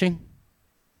enough pitching?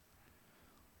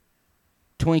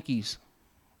 Twinkies,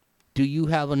 do you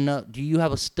have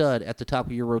a stud at the top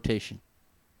of your rotation?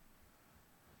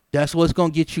 That's what's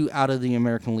going to get you out of the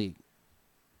American League.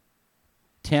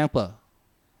 Tampa,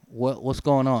 what's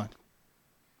going on?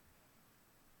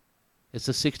 It's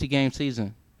a 60-game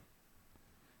season.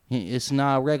 It's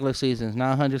not a regular season. It's not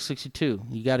 162.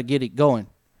 You got to get it going.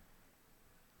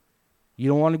 You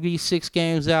don't want to be 6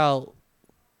 games out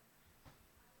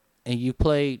and you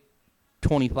played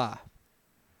 25.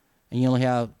 And you only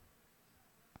have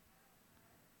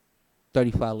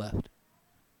 35 left.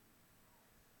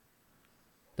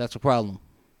 That's a problem.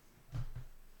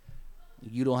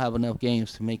 You don't have enough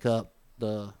games to make up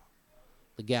the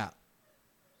gap.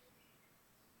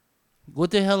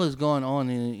 What the hell is going on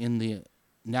in the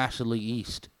National League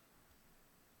East?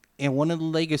 And one of the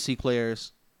legacy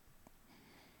players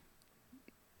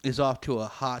is off to a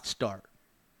hot start.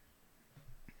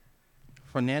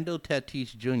 Fernando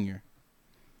Tatis Jr.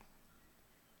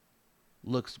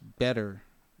 looks better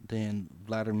than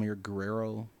Vladimir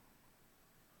Guerrero,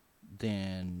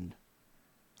 than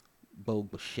Bo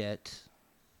Bichette,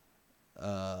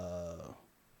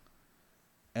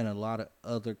 and a lot of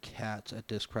other cats at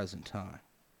this present time.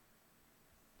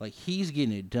 Like, he's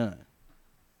getting it done.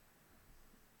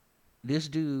 This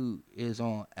dude is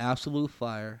on absolute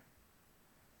fire.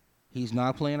 He's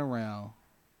not playing around.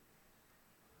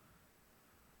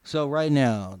 So right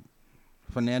now,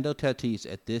 Fernando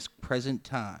Tatis at this present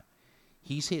time,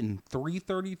 he's hitting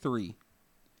 .333,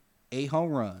 8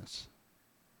 home runs,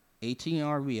 18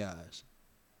 RBIs.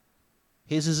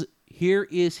 Here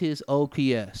is his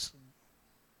OPS,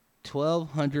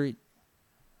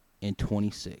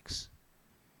 1,226.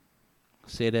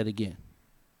 Say that again.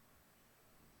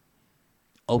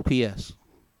 OPS,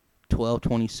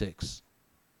 1,226.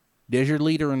 There's your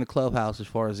leader in the clubhouse as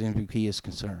far as MVP is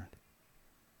concerned.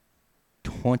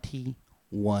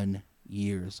 21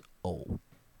 years old.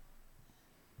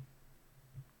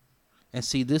 And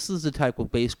see, this is the type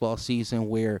of baseball season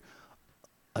where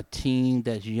a team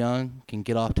that's young can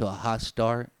get off to a hot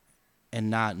start and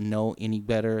not know any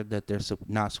better that they're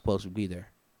not supposed to be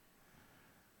there.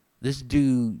 This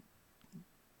dude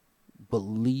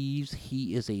believes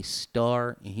he is a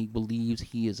star and he believes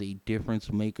he is a difference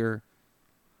maker,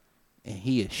 and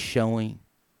he is showing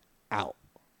out.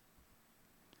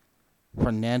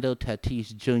 Fernando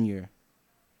Tatis Jr.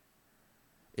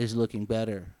 is looking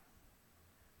better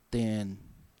than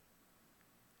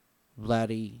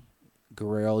Vladdy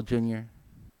Guerrero Jr.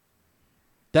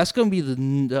 That's going to be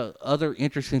the other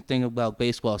interesting thing about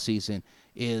baseball season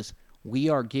is we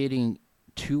are getting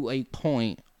to a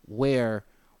point where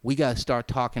we got to start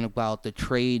talking about the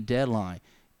trade deadline.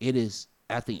 It is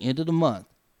at the end of the month,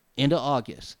 end of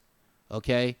August.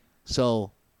 Okay?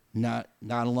 So not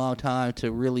a long time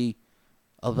to really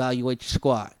evaluate your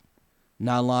squad.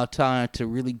 Not a lot of time to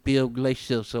really build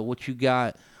relationships. So what you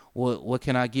got? What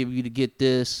can I give you to get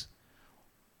this?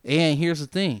 And here's the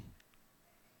thing.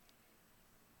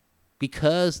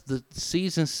 Because the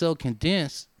season's so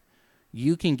condensed,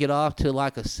 you can get off to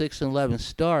like a 6-11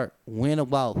 start, win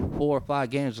about 4 or 5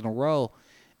 games in a row,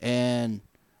 and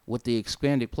with the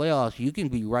expanded playoffs, you can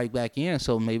be right back in.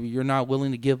 So maybe you're not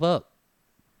willing to give up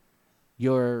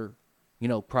your,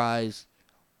 prize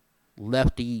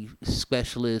lefty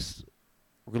specialist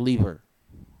reliever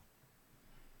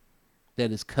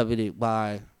that is coveted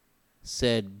by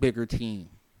said bigger team.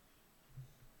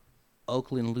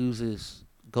 Oakland loses,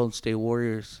 Golden State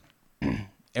Warriors,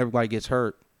 everybody gets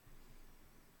hurt.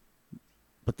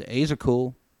 But the A's are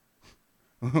cool.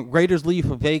 Raiders leave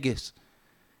for Vegas.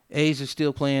 A's are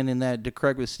still playing in that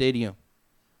decrepit stadium.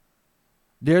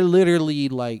 They're literally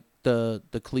like the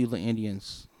Cleveland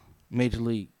Indians, Major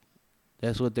League.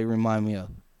 That's what they remind me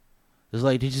of. It's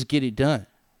like they just get it done.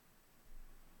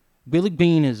 Billy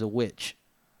Beane is a witch.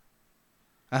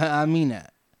 I mean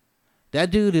that.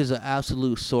 That dude is an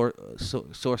absolute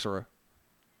sorcerer.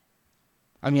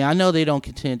 I mean, I know they don't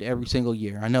contend every single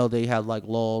year. I know they have like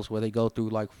lulls where they go through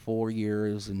like 4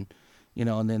 years and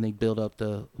then they build up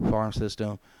the farm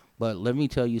system. But let me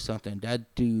tell you something.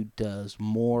 That dude does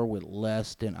more with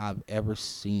less than I've ever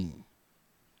seen.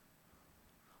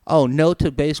 Oh, note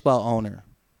to baseball owner.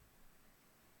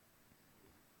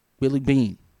 Billy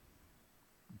Beane.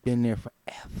 Been there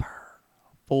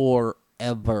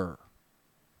forever.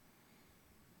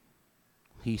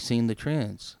 He's seen the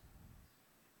trends.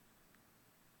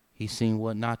 He's seen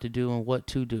what not to do and what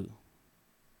to do.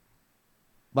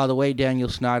 By the way, Daniel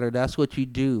Snyder, that's what you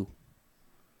do.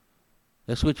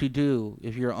 That's what you do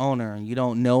if you're an owner and you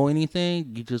don't know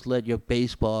anything. You just let your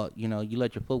baseball, you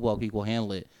let your football people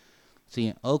handle it. See,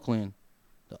 in Oakland,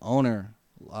 the owner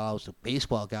allows the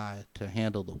baseball guy to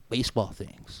handle the baseball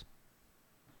things.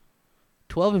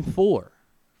 12-4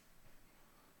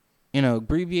 in an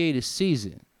abbreviated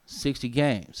season, 60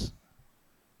 games.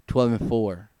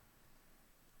 12-4.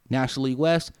 National League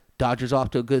West, Dodgers off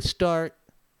to a good start.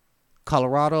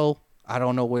 Colorado, I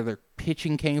don't know where their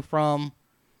pitching came from.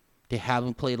 They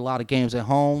haven't played a lot of games at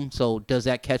home, so does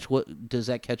that catch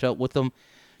up with them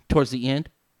towards the end?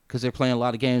 Because they're playing a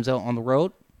lot of games out on the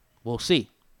road? We'll see.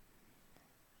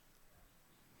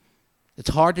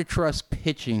 It's hard to trust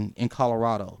pitching in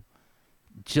Colorado.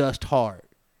 Just hard.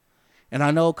 And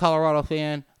I know, Colorado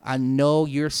fan, I know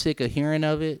you're sick of hearing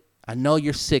of it. But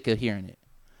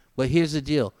here's the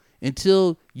deal.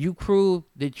 Until you prove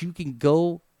that you can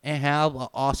go and have an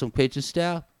awesome pitching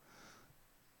staff,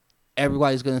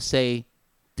 everybody's going to say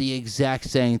the exact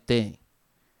same thing.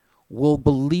 We'll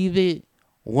believe it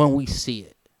when we see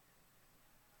it.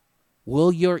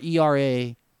 Will your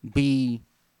ERA be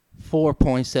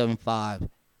 4.75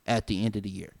 at the end of the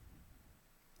year?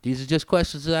 These are just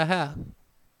questions that I have.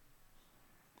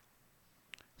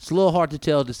 It's a little hard to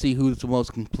tell to see who's the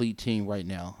most complete team right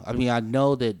now. I mean, I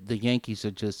know that the Yankees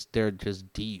are just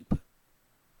deep.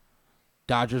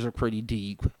 Dodgers are pretty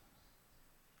deep.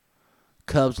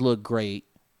 Cubs look great.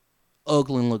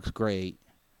 Oakland looks great.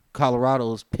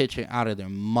 Colorado is pitching out of their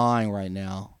mind right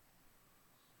now.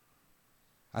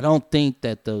 I don't think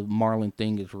that the Marlin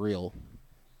thing is real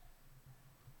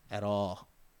at all.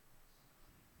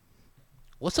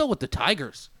 What's up with the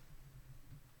Tigers?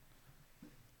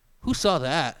 Who saw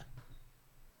that?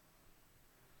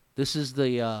 This is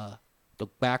the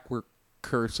backward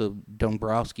curse of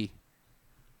Dombrowski.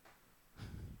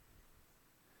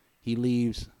 He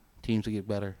leaves, teams will get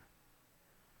better.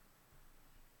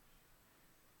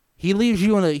 He leaves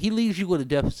you with a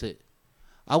deficit.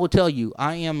 I will tell you,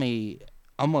 I'm a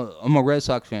Red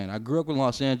Sox fan. I grew up in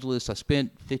Los Angeles. I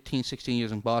spent 15, 16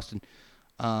 years in Boston.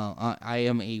 I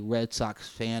am a Red Sox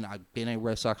fan. I've been a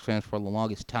Red Sox fan for the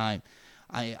longest time.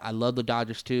 I love the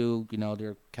Dodgers too.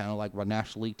 They're kind of like my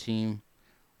National League team,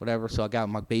 whatever. So I got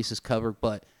my bases covered.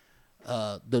 But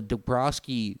the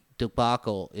Dombrowski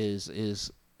debacle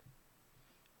is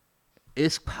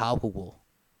palpable.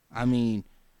 I mean,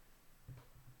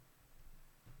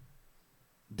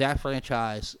 that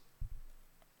franchise.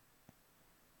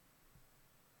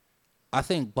 I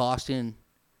think Boston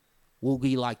will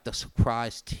be like the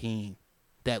surprise team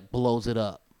that blows it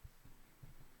up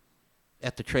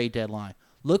at the trade deadline.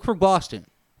 Look for Boston.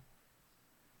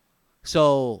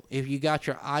 So if you got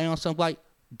your eye on somebody,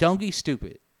 don't be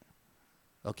stupid.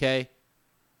 Okay?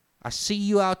 I see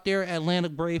you out there, Atlanta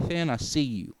Brave fan. I see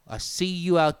you. I see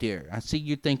you out there. I see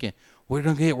you thinking, we're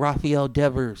going to get Rafael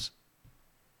Devers.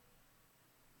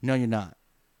 No, you're not.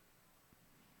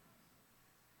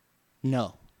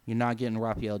 No, you're not getting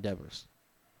Rafael Devers.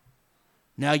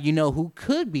 Now you know who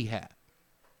could be had.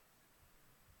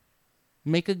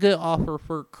 Make a good offer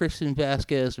for Christian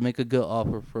Vasquez. Make a good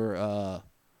offer for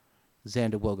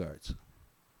Xander Bogaerts.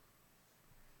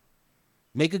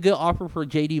 Make a good offer for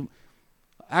JD.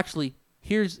 Actually,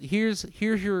 here's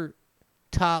your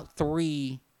top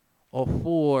 3 or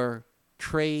 4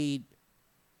 trade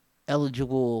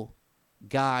eligible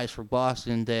guys for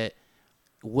Boston that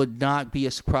would not be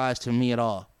a surprise to me at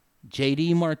all.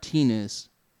 JD Martinez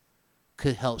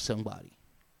could help somebody.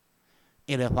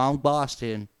 And if I'm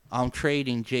Boston, I'm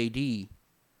trading JD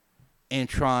and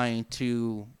trying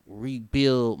to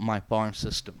rebuild my farm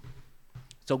system.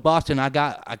 So Boston, I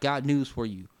got news for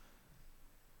you.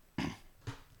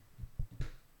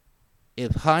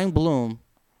 If Chaim Bloom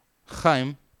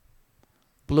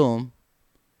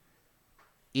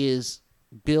is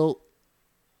built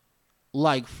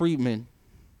like Friedman,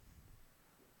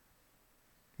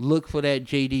 look for that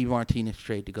JD Martinez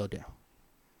trade to go down.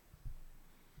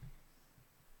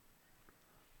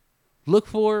 Look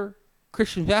for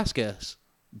Christian Vasquez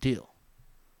deal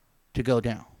to go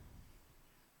down.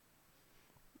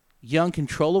 Young,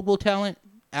 controllable talent,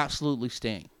 absolutely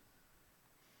staying.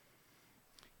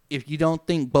 If you don't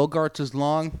think Bogaerts is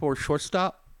long for a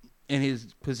shortstop and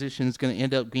his position is going to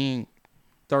end up being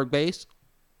third base,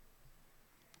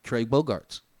 trade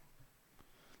Bogaerts.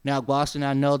 Now, Boston,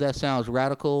 I know that sounds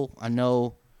radical. I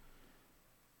know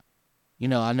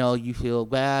you feel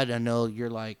bad. I know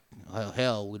you're like, oh,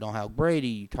 hell, we don't have Brady.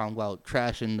 You're talking about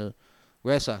trashing the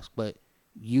Red Sox. But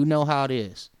you know how it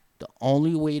is. The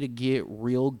only way to get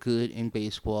real good in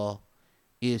baseball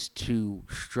is to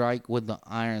strike when the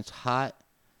iron's hot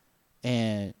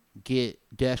and get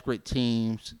desperate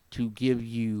teams to give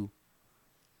you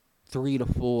 3 to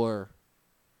 4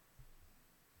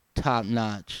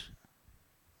 top-notch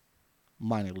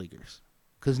minor leaguers.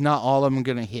 Because not all of them are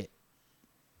going to hit.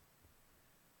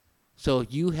 So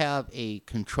if you have a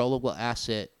controllable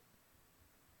asset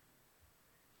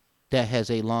that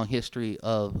has a long history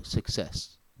of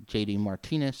success, JD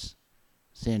Martinez,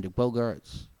 Xander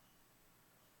Bogaerts,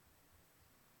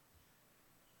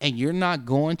 and you're not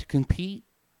going to compete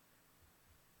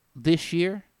this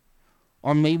year,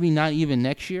 or maybe not even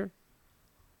next year,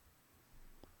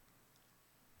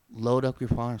 load up your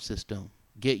farm system.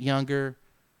 Get younger.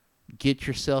 Get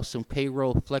yourself some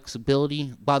payroll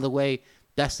flexibility. By the way,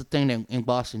 that's the thing that in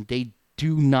Boston they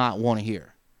do not want to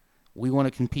hear. We want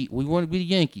to compete. We want to be the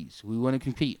Yankees. We want to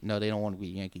compete. No, they don't want to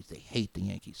be the Yankees. They hate the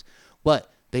Yankees.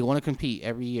 But they want to compete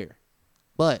every year.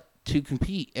 But to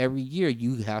compete every year,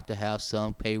 you have to have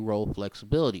some payroll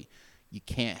flexibility. You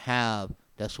can't have.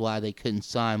 That's why they couldn't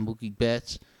sign Mookie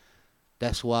Betts.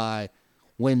 That's why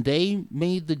when they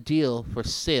made the deal for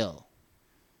Sale,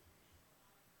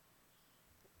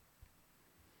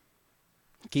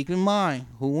 keep in mind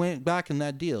who went back in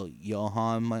that deal.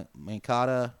 Yohan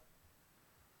Moncada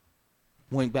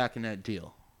went back in that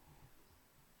deal.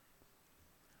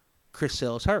 Chris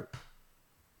Sale's hurt.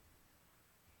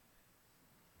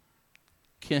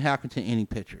 Can happen to any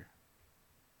pitcher.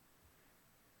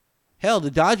 Hell,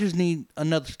 the Dodgers need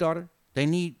another starter. They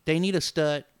need a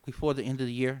stud before the end of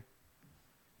the year.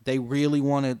 They really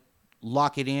want to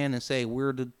lock it in and say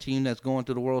we're the team that's going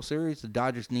to the World Series. The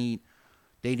Dodgers need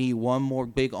one more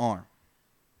big arm.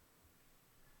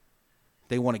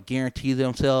 They want to guarantee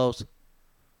themselves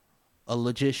a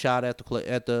legit shot at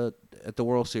the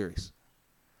World Series.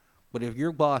 But if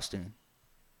you're Boston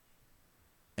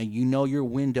and you know your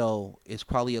window is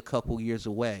probably a couple years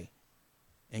away,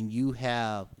 and you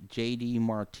have JD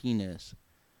Martinez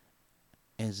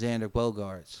and Xander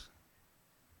Bogaerts,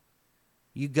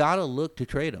 you gotta look to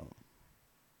trade them.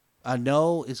 I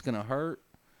know it's gonna hurt.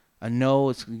 I know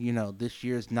it's this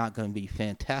year is not gonna be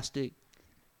fantastic.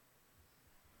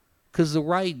 Cause the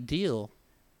right deal.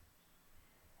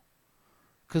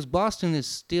 Cause Boston is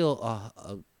still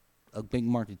a big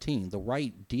market team. The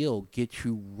right deal gets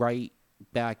you right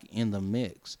back in the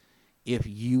mix if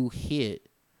you hit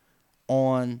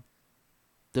on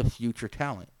the future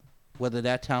talent, whether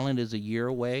that talent is a year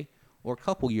away or a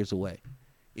couple years away.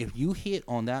 If you hit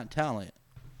on that talent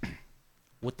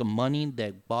with the money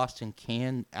that Boston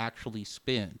can actually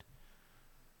spend,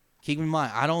 keep in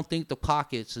mind, I don't think the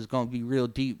pockets is going to be real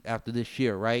deep after this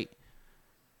year, right?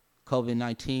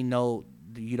 COVID-19, no,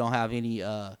 you don't have any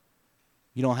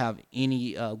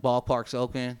ballparks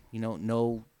open,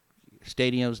 no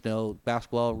stadiums, no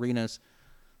basketball arenas.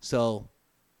 So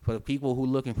for the people who are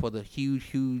looking for the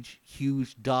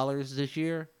huge dollars this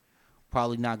year,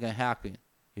 probably not going to happen.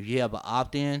 If you have an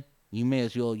opt-in, you may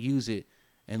as well use it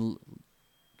and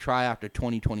try after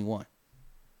 2021.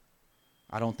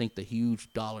 I don't think the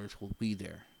huge dollars will be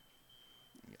there.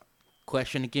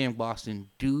 Question again, Boston.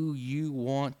 Do you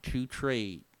want to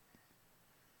trade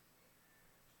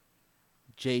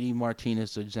JD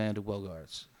Martinez or Xander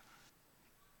Bogaerts?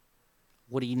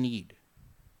 What do you need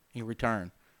in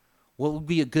return? What would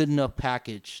be a good enough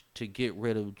package to get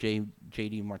rid of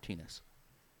JD Martinez?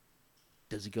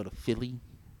 Does he go to Philly?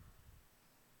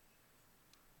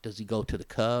 Does he go to the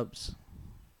Cubs?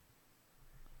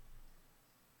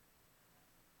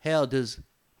 Hell, does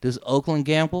Oakland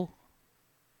gamble?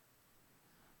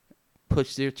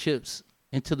 Push their chips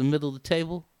into the middle of the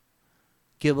table?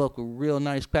 Give up a real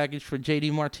nice package for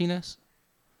JD Martinez?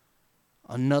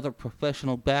 Another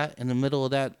professional bat in the middle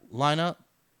of that lineup?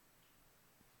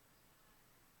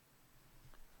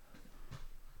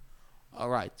 All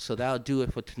right, so that'll do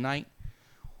it for tonight.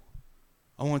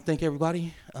 I want to thank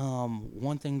everybody.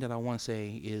 One thing that I want to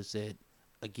say is that,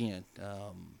 again,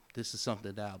 this is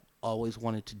something that I've always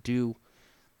wanted to do.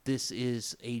 This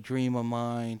is a dream of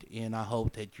mine, and I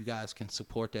hope that you guys can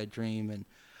support that dream. And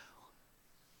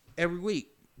every week,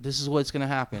 this is what's going to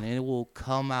happen, and it will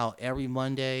come out every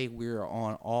Monday. We're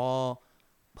on all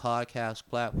podcast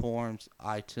platforms,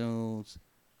 iTunes,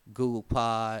 Google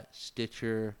Pod,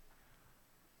 Stitcher,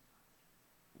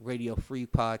 Radio Free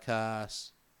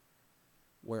Podcasts.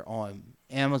 We're on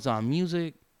Amazon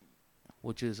Music,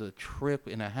 which is a trip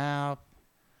and a half.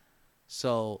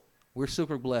 So we're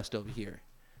super blessed over here.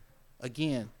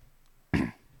 Again,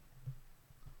 the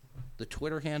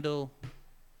Twitter handle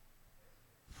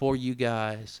for you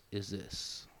guys is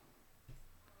this.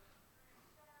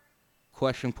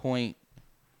 _V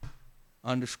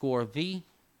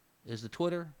is the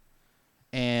Twitter.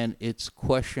 And it's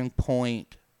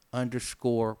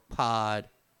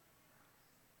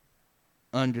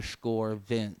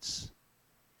 _pod_Vince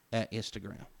at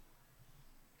Instagram.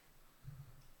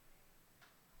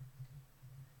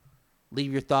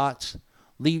 Leave your thoughts.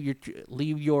 Leave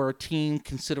your team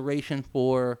consideration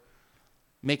for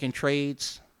making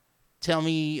trades. Tell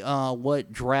me what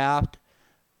draft,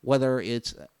 whether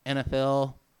it's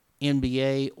NFL,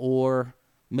 NBA, or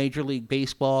Major League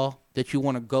Baseball, that you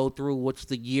want to go through. What's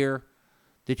the year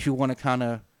that you want to kind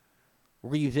of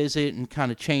revisit and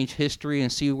kind of change history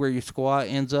and see where your squad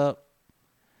ends up?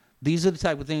 These are the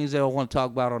type of things that I want to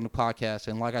talk about on the podcast.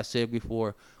 And like I said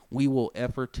before, we will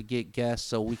effort to get guests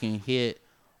so we can hit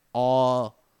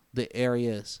all the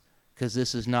areas, because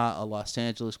this is not a Los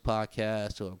Angeles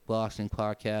podcast or a Boston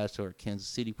podcast or a Kansas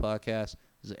City podcast.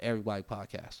 This is an everybody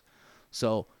podcast.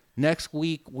 So next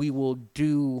week we will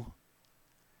do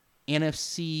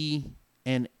NFC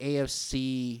and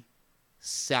AFC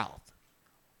South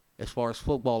as far as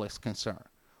football is concerned.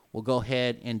 We'll go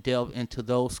ahead and delve into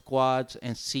those squads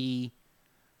and see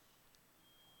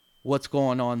what's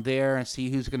going on there and see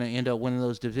who's going to end up winning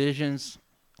those divisions.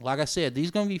 Like I said, these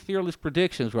are going to be fearless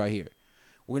predictions right here.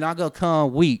 We're not going to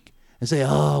come weak and say,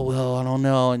 oh, well, I don't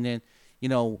know. And then,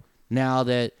 now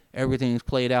that everything's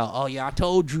played out, oh, yeah, I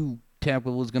told you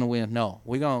Tampa was going to win. No,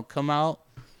 we're going to come out.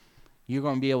 You're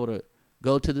going to be able to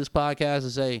go to this podcast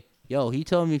and say, yo, he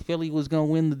told me Philly was going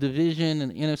to win the division in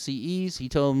the NFC East. He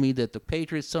told me that the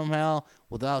Patriots somehow,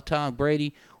 without Tom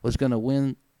Brady, was going to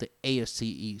win the AFC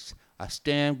East. I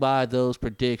stand by those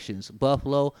predictions.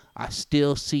 Buffalo, I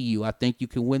still see you. I think you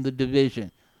can win the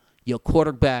division. Your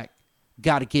quarterback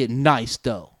got to get nice,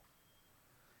 though.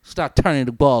 Stop turning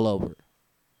the ball over.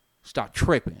 Stop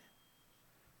tripping.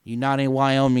 You're not in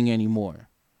Wyoming anymore.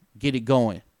 Get it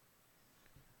going.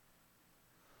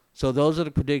 So those are the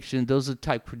predictions. Those are the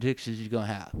type of predictions you're going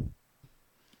to have.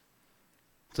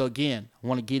 So, again, I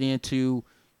want to get into,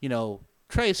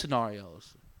 trade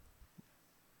scenarios.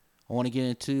 I want to get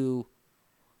into,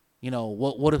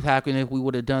 what would have happened if we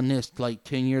would have done this like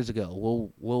 10 years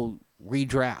ago. We'll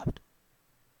redraft.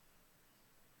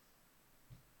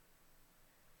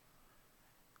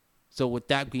 So with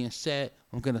that being said,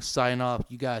 I'm going to sign off.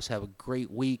 You guys have a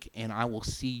great week, and I will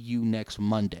see you next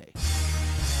Monday.